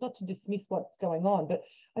it's not to dismiss what's going on, but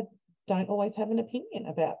I don't always have an opinion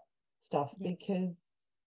about stuff, because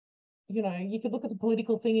you could look at the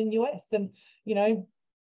political thing in the US, and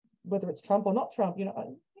whether it's Trump or not Trump,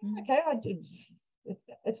 okay,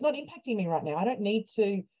 it's not impacting me right now. I don't need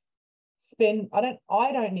to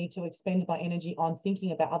I don't need to expend my energy on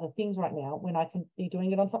thinking about other things right now, when I can be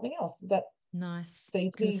doing it on something else that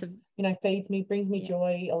feeds me, brings me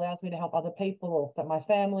joy, allows me to help other people, or my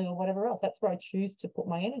family, or whatever else. That's where I choose to put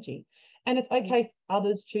my energy. And it's okay if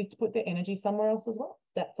others choose to put their energy somewhere else as well.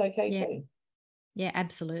 That's okay too. Yeah,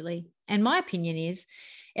 absolutely. And my opinion is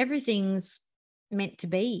everything's meant to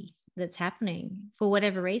be that's happening for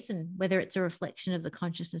whatever reason, whether it's a reflection of the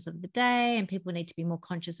consciousness of the day, and people need to be more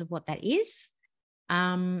conscious of what that is.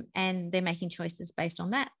 And they're making choices based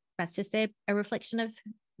on that. That's just a reflection of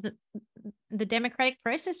the democratic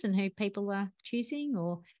process, and who people are choosing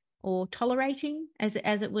or tolerating, as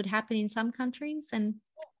it would happen in some countries. And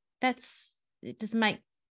it doesn't make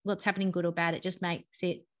what's happening good or bad. It just makes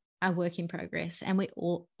it a work in progress, and we're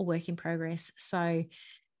all a work in progress. So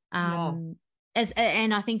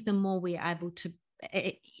and I think the more we are able to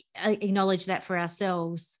acknowledge that for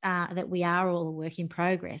ourselves, that we are all a work in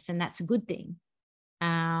progress, and that's a good thing.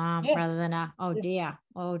 Yes. rather than a dear,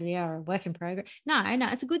 a work in progress. No,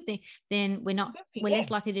 it's a good thing. Then we're less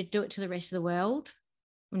likely to do it to the rest of the world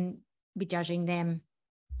and be judging them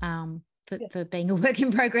for being a work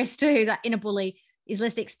in progress too. That inner bully is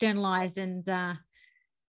less externalized and that's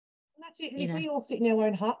it. And if we all sit in our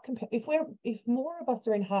own heart, if more of us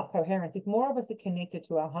are in heart coherence, if more of us are connected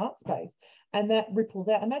to our heart space, and that ripples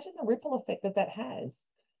out, imagine the ripple effect that has.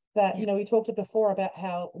 That, we talked before about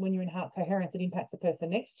how when you're in heart coherence, it impacts the person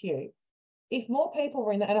next to you. If more people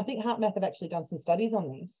were in that, and I think HeartMath have actually done some studies on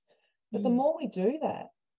this, but the more we do that,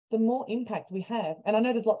 the more impact we have. And I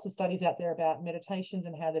know there's lots of studies out there about meditations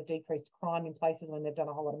and how they've decreased crime in places when they've done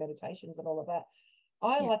a whole lot of meditations and all of that.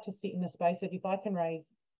 I like to sit in the space that if I can raise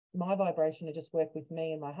my vibration to just work with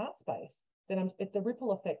me and my heart space, then the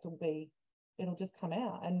ripple effect it'll just come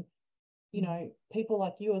out. And, people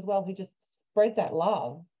like you as well who just spread that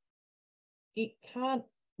love, it can't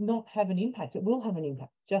not have an impact. It will have an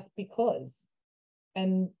impact just because.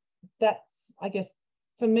 And that's, I guess,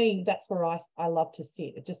 for me, that's where I love to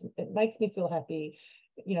sit. It makes me feel happy,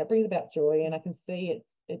 it brings about joy, and I can see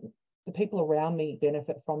the people around me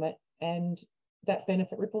benefit from it, and that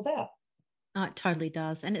benefit ripples out. Oh, it totally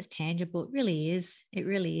does. And it's tangible. It really is. It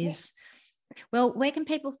really is. Well, where can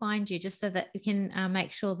people find you, just so that we can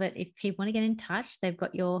make sure that if people want to get in touch, they've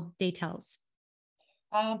got your details?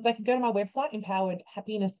 They can go to my website,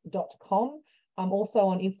 empoweredhappiness.com. I'm also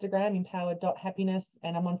on Instagram, empowered.happiness,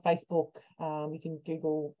 and I'm on Facebook. You can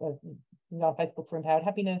Google Facebook for Empowered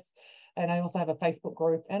Happiness. And I also have a Facebook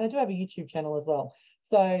group, and I do have a YouTube channel as well.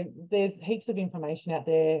 So there's heaps of information out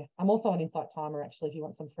there. I'm also on Insight Timer, actually, if you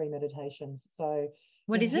want some free meditations. So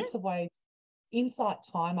what is it? Heaps of ways. Insight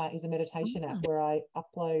Timer is a meditation app where I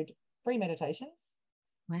upload free meditations.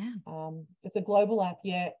 Wow. It's a global app.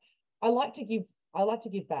 Yeah. I like to give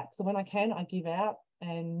back. So when I can, I give out,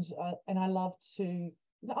 and I love to.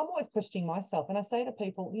 I'm always questioning myself, and I say to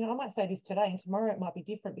people, I might say this today, and tomorrow it might be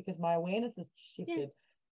different because my awareness has shifted,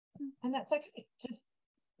 and that's okay. Just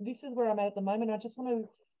this is where I'm at the moment. I just want to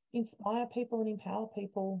inspire people and empower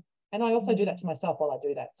people, and I also do that to myself while I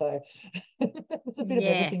do that. So it's a bit of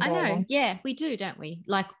everything going on. Yeah, we do, don't we?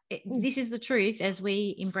 Like this is the truth. As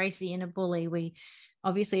we embrace the inner bully, we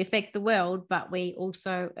obviously affect the world, but we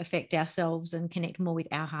also affect ourselves and connect more with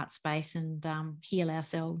our heart space and heal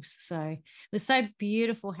ourselves. So it was so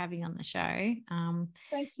beautiful having you on the show.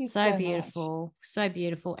 Thank you so beautiful, much. So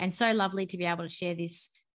beautiful, and so lovely to be able to share this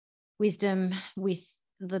wisdom with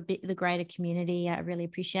the greater community. I really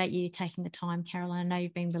appreciate you taking the time, Carolyn. I know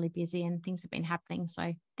you've been really busy and things have been happening.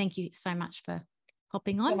 So thank you so much for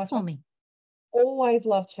hopping on for me. Always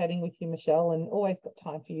love chatting with you, Michelle, and always got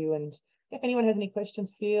time for you. And if anyone has any questions,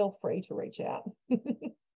 feel free to reach out.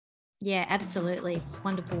 Yeah, absolutely. It's a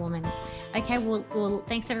wonderful woman. Okay, well,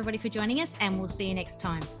 thanks everybody for joining us, and we'll see you next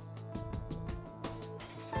time.